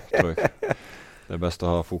om de, tror jeg. Det er best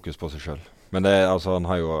å ha fokus på seg selv. Men han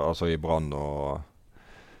har jo i Brann og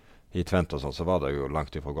i Twente så var det jo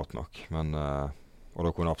langt ifra godt nok. Og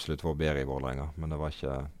det kunne absolutt vært bedre i Vålerenga, men det var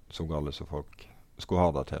ikke så galt som folk skulle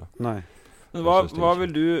ha det til. Nei. Men hva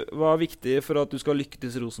er viktig for at du skal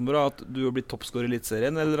lykkes i Rosenborg? At du har blitt toppskårer i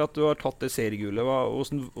Eliteserien, eller at du har tatt det seriegullet?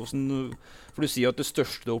 For du sier at det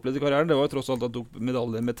største du opplevde i karrieren, det var jo tross alt at du tok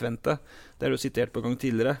medalje med Twente. Det har du sitert på en gang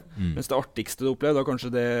tidligere. Mens det artigste du opplevde, da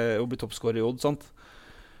kanskje det å bli toppskårer i Odd, sant?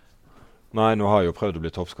 Nei, nå har jeg jo prøvd å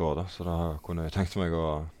bli toppskårer, så da kunne jeg tenkt meg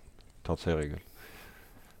å tatt seriegull.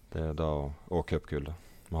 Det er da og cupgull.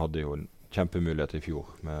 Vi hadde jo en kjempemulighet i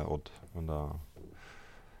fjor med Odd, men da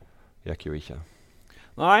gikk jo ikke.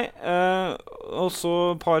 Nei, og så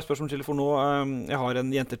et par spørsmål til for nå. Jeg har en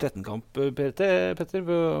jenter 13-kamp, Petter,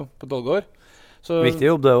 på Dalgård. Viktig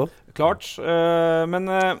jobb det også. Klart, men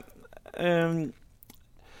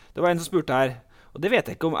det var en som spurte her, og det vet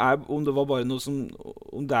jeg ikke om det var bare noe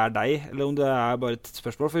om det er deg, eller om det er bare et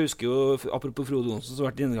spørsmål, for jeg husker jo, apropos Frode Johnsen som har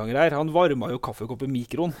vært gjenganger her, han varmet jo kaffekopp i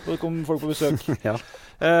mikroen, og det kom folk på besøk.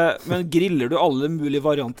 Men griller du alle mulige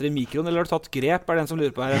varianter i mikroen, eller har du tatt grep? Er det en som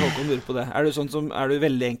lurer på her? Håkon lurer på det. Er du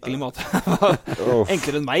veldig enkel i matveien?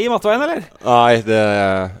 Enklere enn meg i matveien, eller? Nei,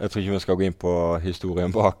 jeg tror ikke vi skal gå inn på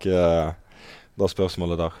historien bak det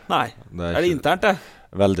spørsmålet der. Nei, er det internt det?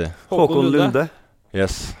 Veldig. Håkon Lunde.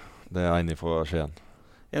 Yes. Det er en fra Skien.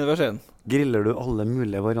 En fra Skien. Griller du alle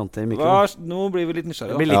mulige varianter i mikroen? Nå blir vi litt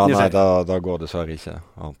nysgjerrig da. Nei, da går det dessverre ikke.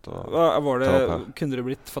 Kunne det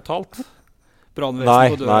blitt fatalt?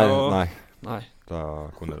 Brannvesen på døra? Nei. Da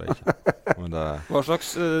kunne det ikke. Hva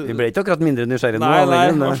slags... vi ble ikke akkurat mindre nysgjerrig nå.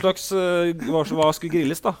 Nei, hva skulle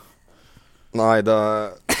grilles da? Nei,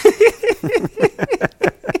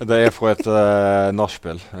 det er fra et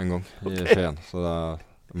nachspiel en gang i Skien, så det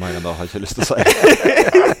mer enn da har jeg ikke lyst til å si.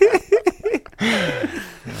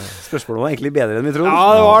 Spørsmålet var egentlig bedre enn vi trodde.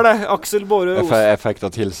 Ja, det var det. Aksel Båre Jeg fikk det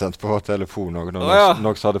tilsendt på telefon, og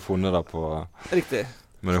noen som hadde funnet det på... Riktig.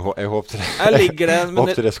 Men jeg håpte det. Jeg ligger det,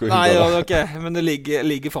 håpte det skulle unngå det. Okay. Men det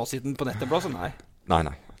ligger fasiten på nettet, så nei. Nei,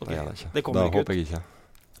 okay. Det gjør det ikke. Det kommer ikke ut. Håper jeg ikke.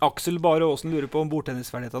 Aksel Bare Åsen lurer på om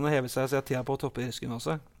bordtennisferdighetene hever seg så tida på å toppe i Rysken.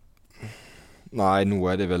 Nei, nå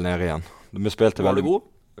er de vel nede igjen. Var du god?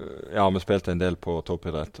 Ja, vi spilte en del på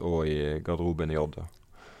toppidrett og i garderoben i Odd.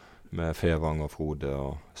 Med Fevang og Frode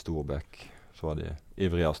og Storbekk. Så var de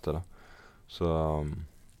ivrigste da. Så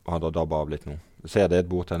hadde det dabba av litt nå. Jeg ser det er et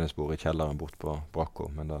bordtennisbord i kjelleren bort på Brakko,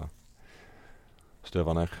 men det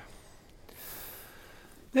støver ned.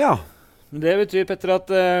 Ja. Men det betyr, Petter,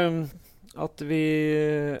 at vi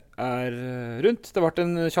er rundt. Det har vært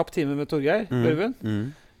en kjapp time med Torgeir Børven.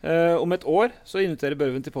 Om et år så inviterer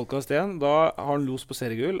Børven til podcast igjen. Da har han los på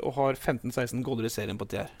seriegull og har 15-16 goller i serien på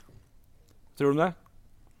TR. Tror du om det?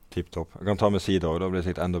 Tipptopp. Jeg kan ta med sider, og da blir det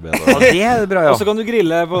sikkert enda bedre. Ja, det er bra, ja. Og så kan du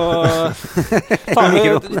grille på...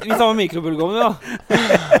 Vi tar med mikrobølgeovnen, da.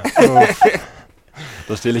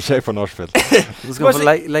 Da stiller ikke jeg på nachspiel. Du skal få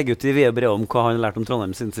legge ut i vide brev om hva han har lært om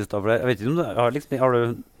Trondheim siden sist. For jeg vet ikke om du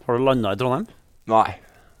har du landet i Trondheim? Nei,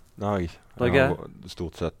 det har jeg ikke. Jeg har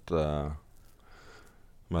stort sett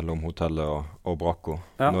mellom hotellet og Bracco.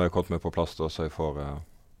 Nå har jeg kommet meg på plass da, så jeg får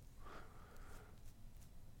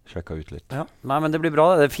sjekke ut litt. Ja. Nei, men det blir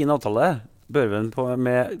bra. Det er en fin avtale. Børven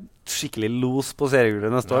med skikkelig los på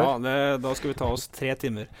seriegullet neste år. Ja, da skal vi ta oss 3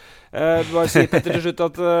 timer. Bare si, Petter, til slutt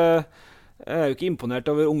at jeg er jo ikke imponert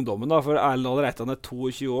over ungdommen, da, for Erlend Reitan er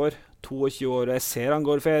 22 år. 22 år, og jeg ser han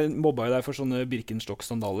går, for jeg mobba jo deg for sånne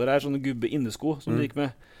Birkenstock-sandaler. Det er sånne gubbe innesko som du gikk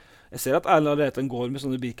med. Jeg ser at Erlend Reitan går med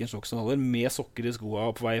sånne Birkenstock-sandaler med sokker i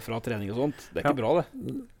skoene på vei fra trening og sånt. Det er ikke bra, det.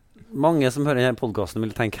 Mange som hører denne podcasten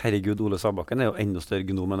vil tenke, herregud, Ole Sabakken er jo enda større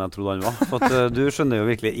gnom enn jeg trodde han var. For at, du skjønner jo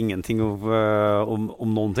virkelig ingenting om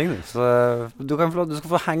noen ting. Så du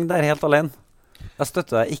skal få henge der helt alene. Jeg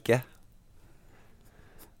støtter deg ikke.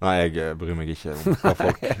 Nei, jeg bryr meg ikke om hva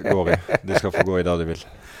folk går i. De skal få gå i der de vil.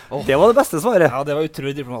 Det var det beste svaret. Ja, det var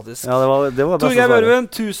utrolig diplomatisk. Ja, det var det beste Torgeir Børven,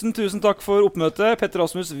 tusen takk for oppmøtet. Petter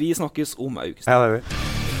Rasmus, vi snakkes om august. Ja, det gjør vi.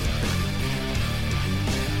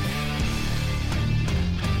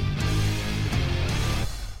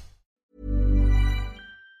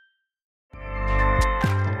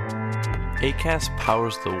 Acast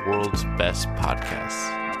powers the world's best podcasts.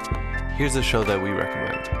 Here's a show that we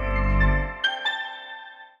recommend.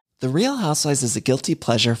 The Real Housewives is a guilty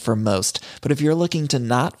pleasure for most, but if you're looking to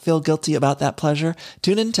not feel guilty about that pleasure,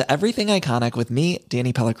 tune in to Everything Iconic with me,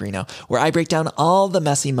 Danny Pellegrino, where I break down all the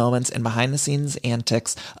messy moments and behind-the-scenes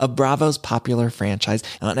antics of Bravo's popular franchise.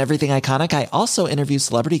 And on Everything Iconic, I also interview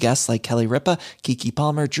celebrity guests like Kelly Ripa, Keke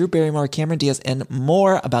Palmer, Drew Barrymore, Cameron Diaz, and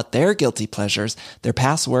more about their guilty pleasures, their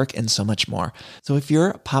past work, and so much more. So if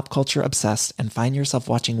you're pop culture obsessed and find yourself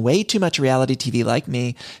watching way too much reality TV like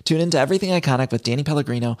me, tune in to Everything Iconic with Danny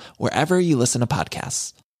Pellegrino, wherever you listen to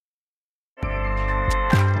podcasts.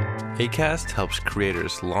 Acast helps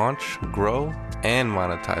creators launch, grow, and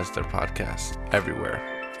monetize their podcasts everywhere.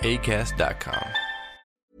 Acast.com.